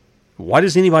 Why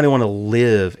does anybody want to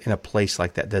live in a place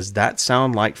like that? Does that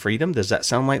sound like freedom? Does that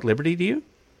sound like liberty to you?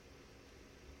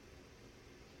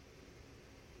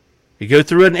 You go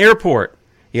through an airport.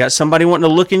 You got somebody wanting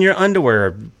to look in your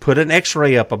underwear, put an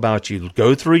x-ray up about you,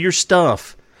 go through your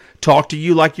stuff, talk to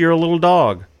you like you're a little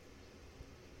dog.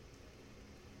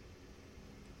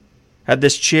 Had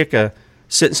this chick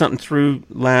sitting something through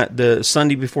the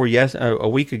Sunday before a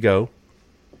week ago,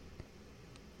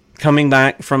 coming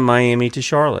back from Miami to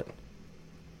Charlotte.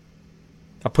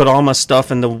 I put all my stuff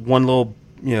in the one little,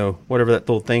 whatever that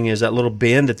little thing is, that little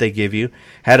bin that they give you.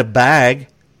 Had a bag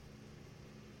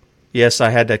Yes, I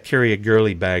had to carry a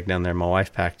girly bag down there. My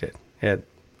wife packed it.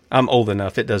 I'm old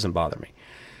enough. It doesn't bother me.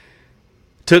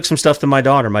 Took some stuff to my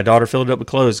daughter. My daughter filled it up with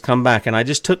clothes, come back, and I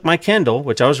just took my Kindle,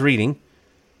 which I was reading,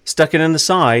 stuck it in the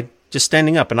side, just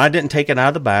standing up. And I didn't take it out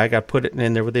of the bag. I put it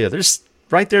in there with the others,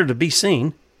 right there to be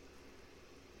seen.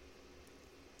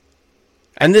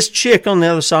 And this chick on the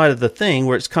other side of the thing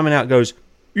where it's coming out goes,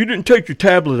 "You didn't take your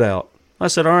tablet out." I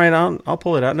said, "All right, I'll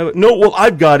pull it out." No, well,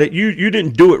 I've got it. You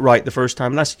didn't do it right the first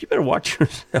time. And I said, "You better watch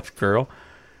yourself, girl."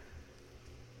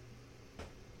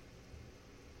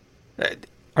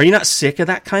 Are you not sick of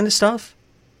that kind of stuff?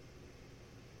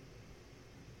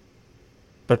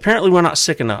 But apparently we're not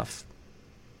sick enough.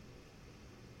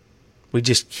 We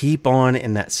just keep on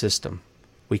in that system.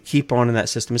 We keep on in that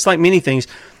system. It's like many things.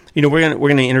 You know, we're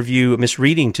gonna interview Miss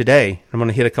Reading today. I'm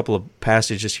gonna hit a couple of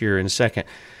passages here in a second.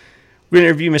 We're going to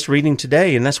interview Miss Reading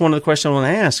today, and that's one of the questions I want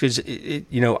to ask. Is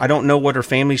I don't know what her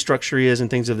family structure is and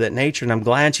things of that nature, and I'm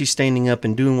glad she's standing up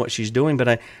and doing what she's doing.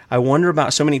 But I wonder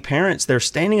about so many parents. They're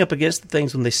standing up against the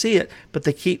things when they see it, but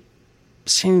they keep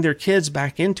sending their kids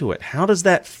back into it. How does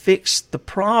that fix the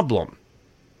problem?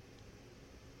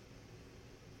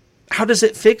 How does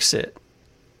it fix it?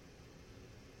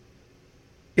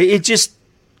 It just,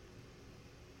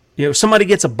 somebody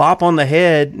gets a bop on the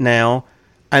head now,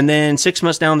 and then 6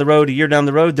 months down the road, a year down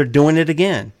the road, they're doing it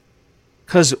again.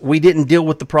 Because we didn't deal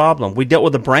with the problem. We dealt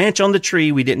with the branch on the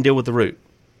tree. We didn't deal with the root.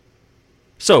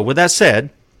 So, with that said,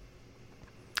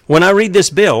 when I read this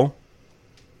bill,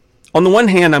 on the one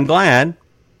hand, I'm glad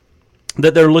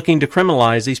that they're looking to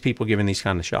criminalize these people giving these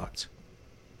kind of shots.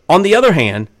 On the other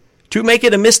hand, to make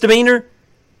it a misdemeanor,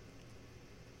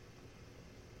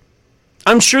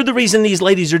 I'm sure the reason these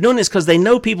ladies are doing it is because they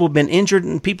know people have been injured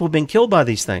and people have been killed by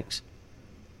these things.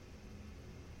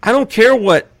 I don't care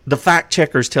what the fact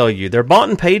checkers tell you. They're bought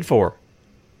and paid for.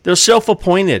 They're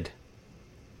self-appointed.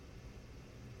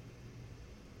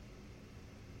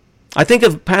 I think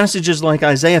of passages like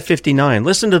Isaiah 59.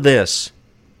 Listen to this.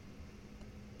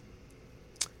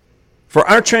 For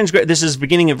our this is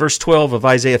beginning at verse 12 of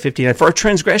Isaiah 59. For our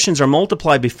transgressions are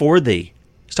multiplied before thee.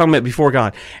 He's talking about before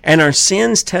God. And our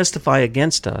sins testify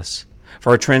against us.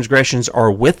 For our transgressions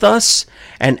are with us,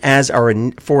 and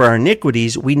for our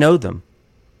iniquities we know them.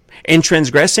 In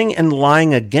transgressing and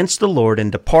lying against the Lord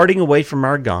and departing away from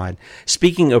our God,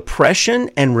 speaking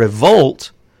oppression and revolt,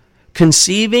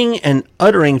 conceiving and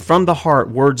uttering from the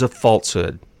heart words of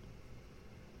falsehood.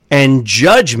 And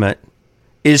judgment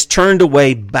is turned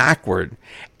away backward,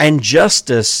 and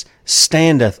justice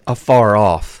standeth afar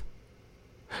off.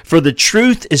 For the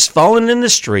truth is fallen in the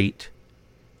street,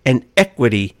 and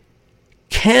equity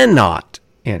cannot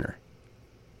enter.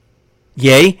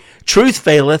 Yea, truth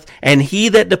faileth, and he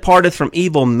that departeth from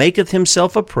evil maketh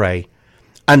himself a prey.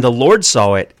 And the Lord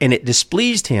saw it, and it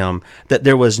displeased him that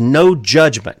there was no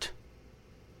judgment.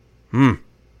 Are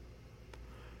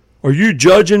you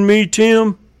judging me,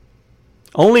 Tim?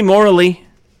 Only morally.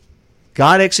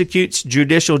 God executes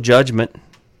judicial judgment.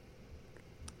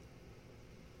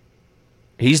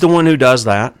 He's the one who does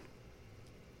that.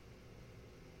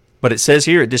 But it says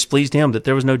here, it displeased him that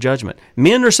there was no judgment.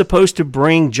 Men are supposed to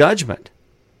bring judgment.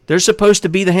 They're supposed to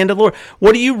be the hand of the Lord.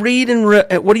 What do you read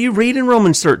in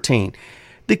Romans 13?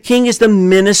 The king is the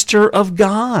minister of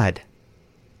God.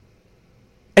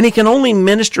 And he can only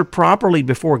minister properly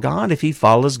before God if he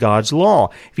follows God's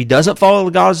law. If he doesn't follow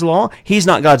God's law, he's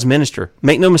not God's minister.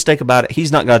 Make no mistake about it,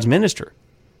 he's not God's minister.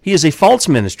 He is a false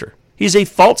minister. He is a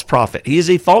false prophet. He is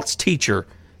a false teacher,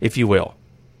 if you will.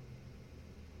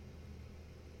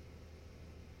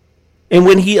 And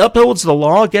when he upholds the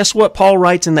law, guess what Paul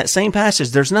writes in that same passage?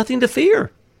 There's nothing to fear.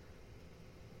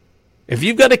 If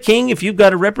you've got a king, if you've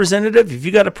got a representative, if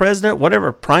you've got a president,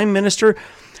 whatever, prime minister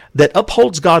that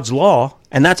upholds God's law,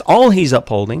 and that's all he's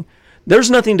upholding, there's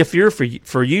nothing to fear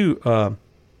for you,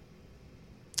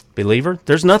 believer.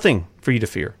 There's nothing for you to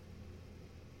fear.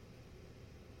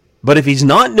 But if he's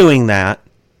not doing that,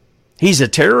 he's a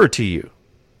terror to you.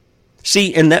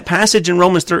 See, in that passage in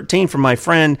Romans 13 from my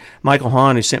friend Michael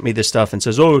Hahn, who sent me this stuff and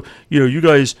says, you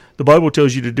guys, the Bible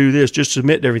tells you to do this, just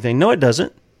submit to everything. No, it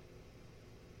doesn't.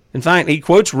 In fact, he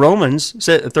quotes Romans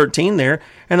 13 there,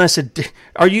 and I said,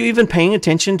 are you even paying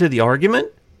attention to the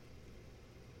argument?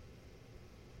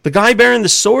 The guy bearing the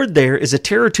sword there is a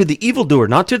terror to the evildoer,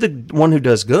 not to the one who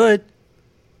does good.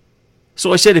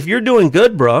 So I said, if you're doing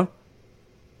good, bro,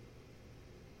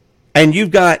 and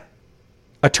you've got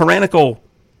a tyrannical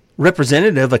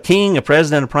representative, a king, a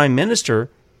president, a prime minister,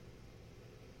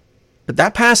 but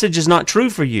that passage is not true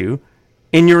for you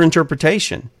in your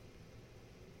interpretation.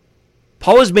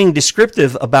 Paul is being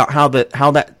descriptive about how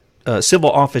that civil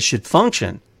office should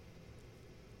function.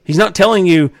 He's not telling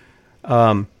you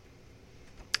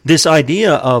this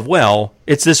idea of, well,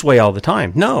 it's this way all the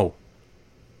time. No.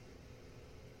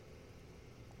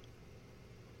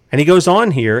 And he goes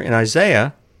on here in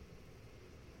Isaiah,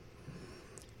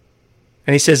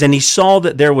 and he says, and he saw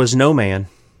that there was no man,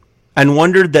 and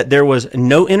wondered that there was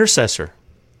no intercessor.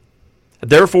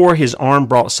 Therefore his arm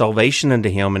brought salvation unto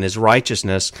him, and his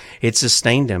righteousness, it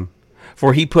sustained him.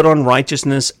 For he put on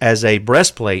righteousness as a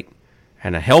breastplate,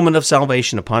 and a helmet of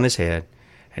salvation upon his head.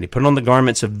 And he put on the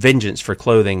garments of vengeance for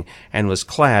clothing, and was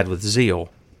clad with zeal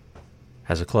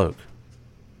as a cloak.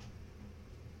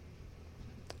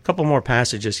 A couple more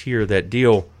passages here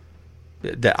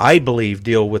that I believe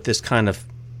deal with this kind of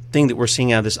thing that we're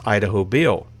seeing out of this Idaho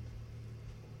bill.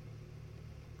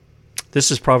 This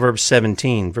is Proverbs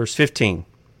 17, verse 15.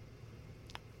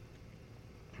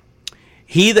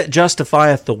 He that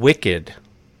justifieth the wicked,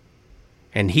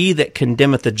 and he that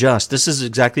condemneth the just. This is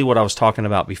exactly what I was talking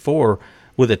about before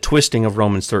with a twisting of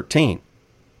Romans 13.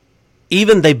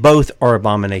 Even they both are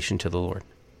abomination to the Lord.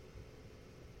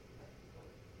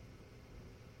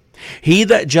 He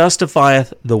that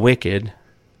justifieth the wicked,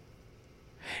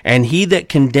 and he that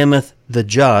condemneth the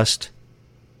just,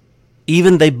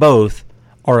 even they both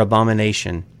are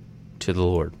abomination to the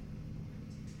Lord.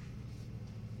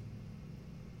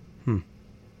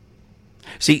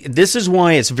 See, this is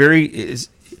why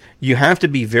you have to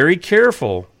be very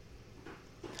careful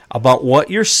about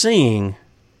what you're seeing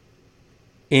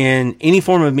in any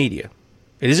form of media.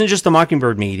 It isn't just the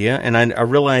Mockingbird media, and I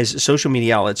realize social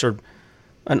media outlets are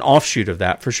an offshoot of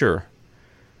that for sure.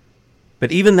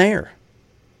 But even there,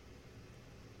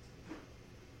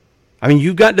 I mean,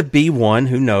 you've got to be one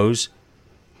who knows,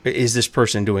 is this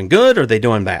person doing good or are they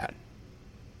doing bad?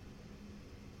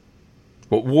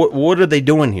 What are they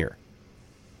doing here?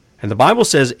 And the Bible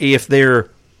says if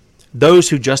they're those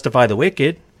who justify the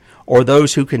wicked or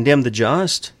those who condemn the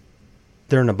just,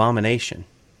 they're an abomination.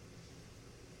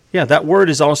 Yeah, that word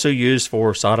is also used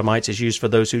for sodomites. It's used for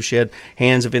those who shed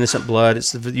hands of innocent blood.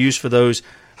 It's used for those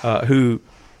who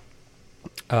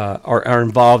are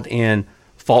involved in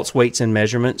false weights and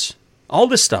measurements. All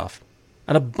this stuff.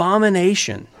 An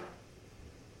abomination.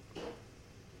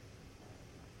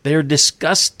 They're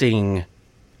disgusting.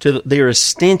 They're a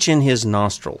stench in his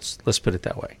nostrils. Let's put it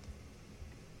that way.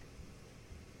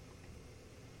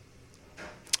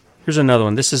 Here's another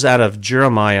one. This is out of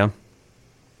Jeremiah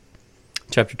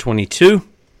chapter 22,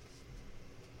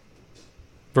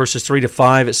 verses 3 to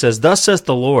 5. It says, Thus saith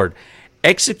the Lord,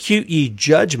 execute ye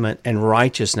judgment and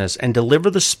righteousness, and deliver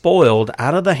the spoiled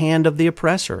out of the hand of the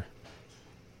oppressor.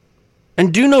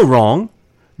 And do no wrong,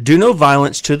 do no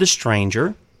violence to the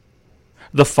stranger,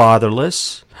 the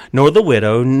fatherless, nor the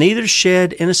widow, neither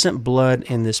shed innocent blood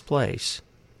in this place.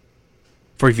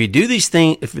 For if you do this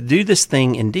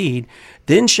thing indeed,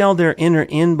 then shall there enter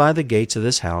in by the gates of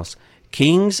this house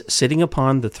kings sitting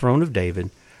upon the throne of David,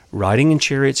 riding in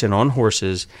chariots and on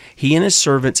horses, he and his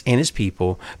servants and his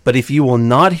people. But if you will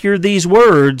not hear these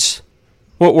words,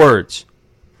 what words?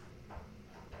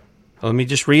 Let me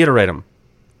just reiterate them.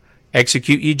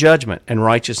 Execute ye judgment and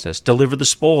righteousness. Deliver the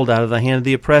spoiled out of the hand of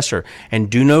the oppressor. And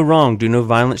do no wrong, do no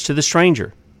violence to the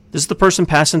stranger. This is the person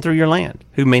passing through your land,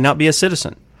 who may not be a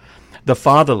citizen. The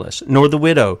fatherless, nor the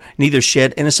widow, neither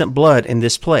shed innocent blood in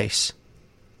this place.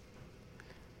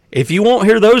 If you won't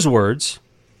hear those words,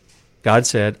 God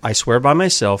said, I swear by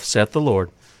myself, saith the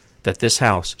Lord, that this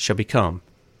house shall become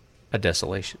a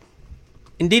desolation.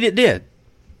 Indeed it did.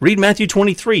 Read Matthew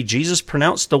 23. Jesus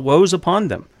pronounced the woes upon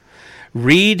them.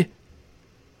 Read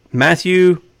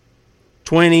Matthew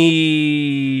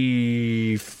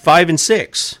 25 and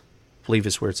 6. I believe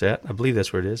that's where it's at. I believe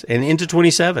that's where it is. And into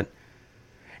 27.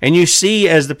 And you see,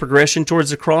 as the progression towards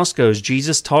the cross goes,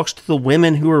 Jesus talks to the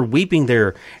women who are weeping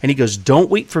there. And he goes, don't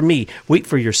weep for me. Weep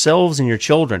for yourselves and your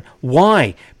children.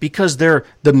 Why? Because the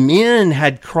men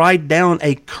had cried down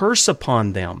a curse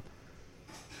upon them.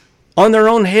 On their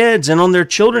own heads and on their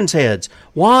children's heads.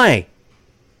 Why?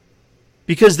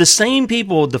 Because the same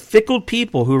people, the fickle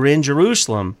people who were in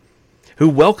Jerusalem, who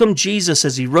welcomed Jesus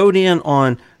as he rode in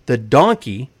on the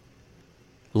donkey,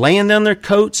 laying down their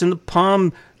coats and the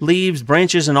palm leaves,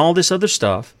 branches, and all this other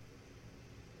stuff,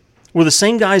 were the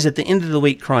same guys at the end of the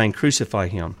week crying, crucify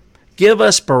him. Give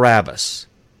us Barabbas.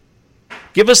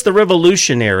 Give us the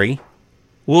revolutionary.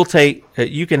 We'll take,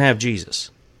 you can have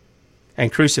Jesus.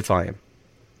 And crucify him.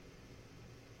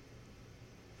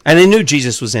 And they knew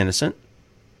Jesus was innocent.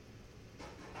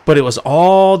 But it was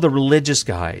all the religious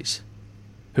guys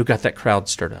who got that crowd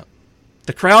stirred up.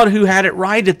 The crowd who had it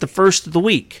right at the first of the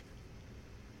week.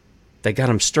 They got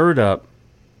them stirred up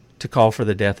to call for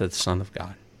the death of the Son of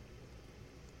God.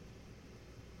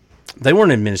 They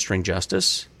weren't administering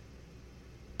justice.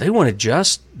 They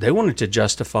wanted to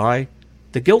justify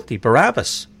the guilty,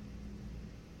 Barabbas.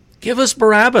 Give us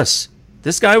Barabbas.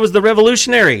 This guy was the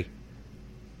revolutionary.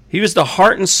 He was the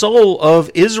heart and soul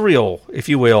of Israel, if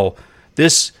you will.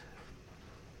 This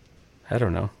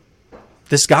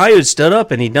guy who stood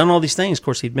up and he'd done all these things. Of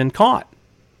course, he'd been caught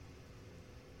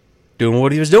doing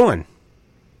what he was doing.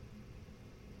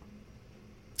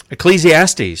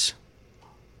 Ecclesiastes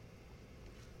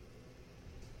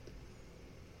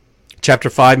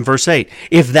chapter 5 and verse 8.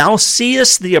 If thou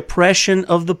seest the oppression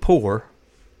of the poor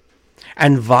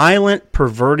and violent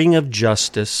perverting of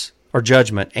justice or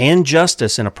judgment and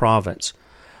justice in a province,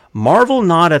 marvel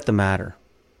not at the matter.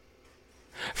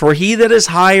 For he that is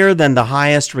higher than the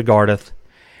highest regardeth,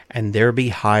 and there be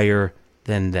higher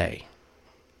than they.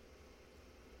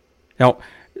 Now,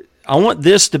 I want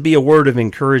this to be a word of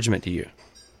encouragement to you.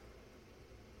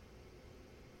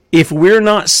 If we're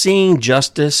not seeing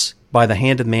justice by the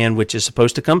hand of man, which is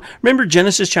supposed to come, remember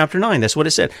Genesis chapter 9, that's what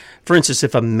it said. For instance,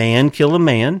 if a man kill a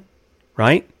man,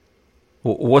 right?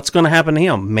 What's going to happen to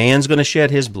him? Man's going to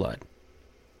shed his blood.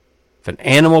 If an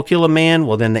animal kill a man,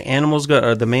 well, then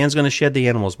the man's going to shed the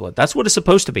animal's blood. That's what it's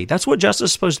supposed to be. That's what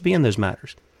justice is supposed to be in those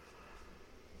matters.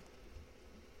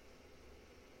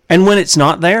 And when it's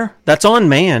not there, that's on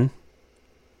man.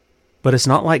 But it's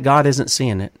not like God isn't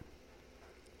seeing it.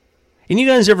 And you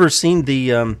guys ever seen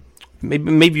the,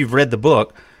 maybe you've read the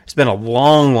book. It's been a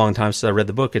long, long time since I read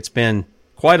the book. It's been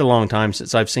quite a long time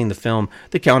since I've seen the film,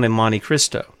 The Count of Monte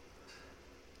Cristo.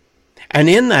 And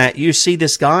in that, you see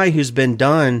this guy who's been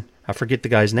done, I forget the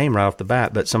guy's name right off the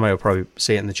bat, but somebody will probably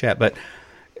say it in the chat, but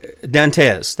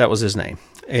Dantes, that was his name.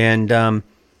 And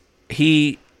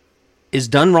he is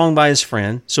done wrong by his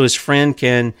friend, so his friend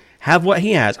can have what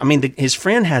he has. I mean, his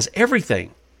friend has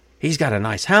everything. He's got a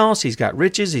nice house, he's got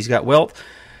riches, he's got wealth.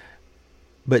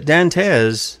 But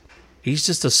Dantes, he's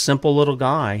just a simple little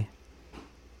guy.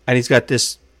 And he's got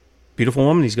this beautiful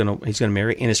woman he's gonna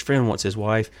marry, and his friend wants his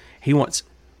wife. He wants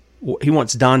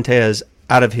Dantes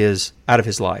out of his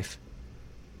life.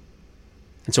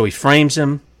 And so he frames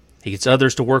him, he gets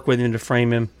others to work with him to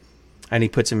frame him, and he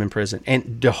puts him in prison.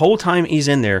 And the whole time he's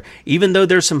in there, even though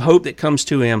there's some hope that comes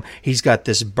to him, he's got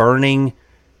this burning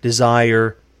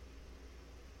desire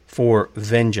for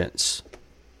vengeance.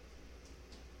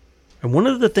 And one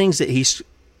of the things that he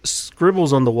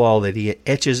scribbles on the wall, that he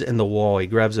etches in the wall, he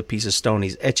grabs a piece of stone,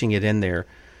 he's etching it in there.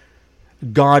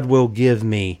 God will give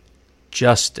me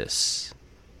justice.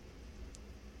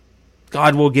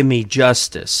 God will give me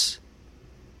justice.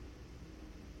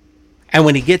 And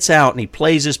when he gets out and he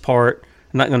plays his part,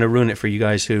 I'm not going to ruin it for you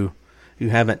guys who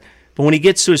haven't, but when he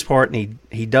gets to his part and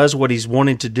he does what he's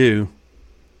wanted to do,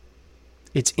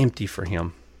 it's empty for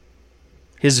him.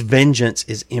 His vengeance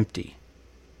is empty.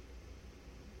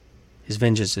 His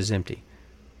vengeance is empty.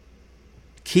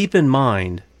 Keep in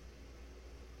mind,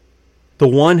 the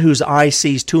one whose eye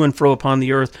sees to and fro upon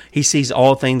the earth, he sees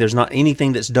all things. There's not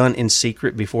anything that's done in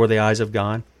secret before the eyes of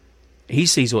God. He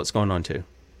sees what's going on too.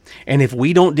 And if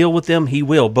we don't deal with them, he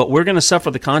will. But we're going to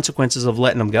suffer the consequences of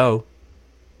letting them go.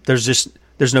 There's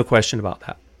no question about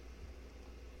that.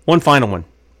 One final one.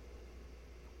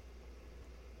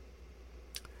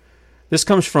 This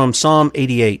comes from Psalm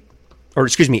 82.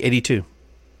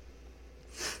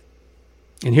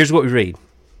 And here's what we read.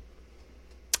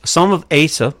 A Psalm of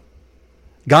Asa.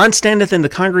 God standeth in the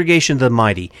congregation of the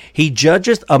mighty. He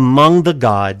judgeth among the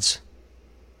gods.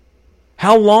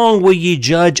 How long will ye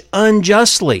judge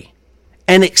unjustly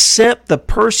and accept the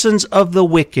persons of the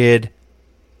wicked?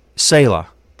 Selah.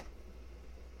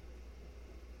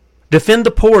 Defend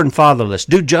the poor and fatherless.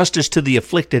 Do justice to the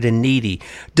afflicted and needy.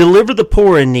 Deliver the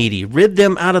poor and needy. Rid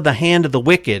them out of the hand of the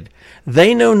wicked.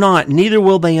 They know not, neither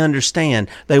will they understand.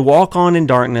 They walk on in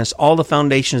darkness. All the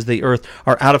foundations of the earth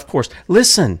are out of course.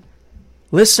 Listen.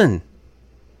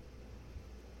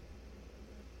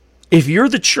 If you're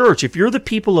the church, if you're the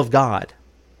people of God,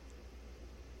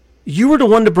 you are the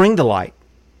one to bring the light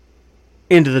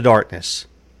into the darkness.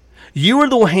 You are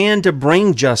the hand to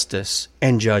bring justice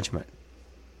and judgment.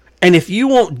 And if you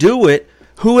won't do it,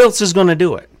 who else is going to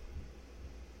do it?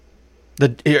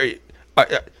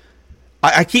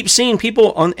 I keep seeing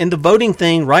people in the voting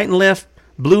thing, right and left,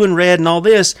 blue and red and all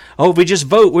this. Oh, if we just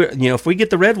vote, if we get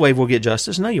the red wave, we'll get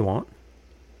justice. No, you won't.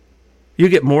 You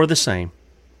get more of the same.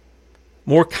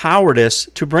 More cowardice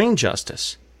to bring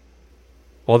justice.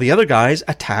 While the other guys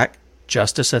attack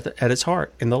justice at its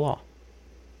heart in the law.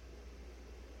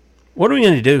 What are we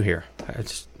going to do here?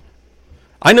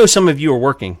 I know some of you are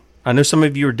working. I know some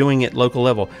of you are doing it at local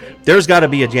level. There's got to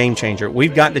be a game changer.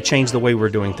 We've got to change the way we're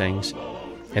doing things.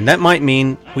 And that might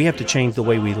mean we have to change the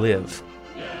way we live.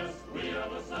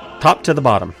 Top to the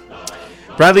bottom.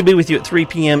 Bradley will be with you at 3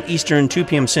 p.m. Eastern, 2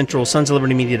 p.m. Central,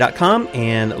 sonsoflibertymedia.com.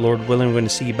 And Lord willing, we're going to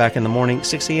see you back in the morning,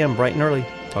 6 a.m., bright and early.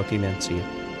 Talk to you then. See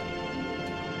you.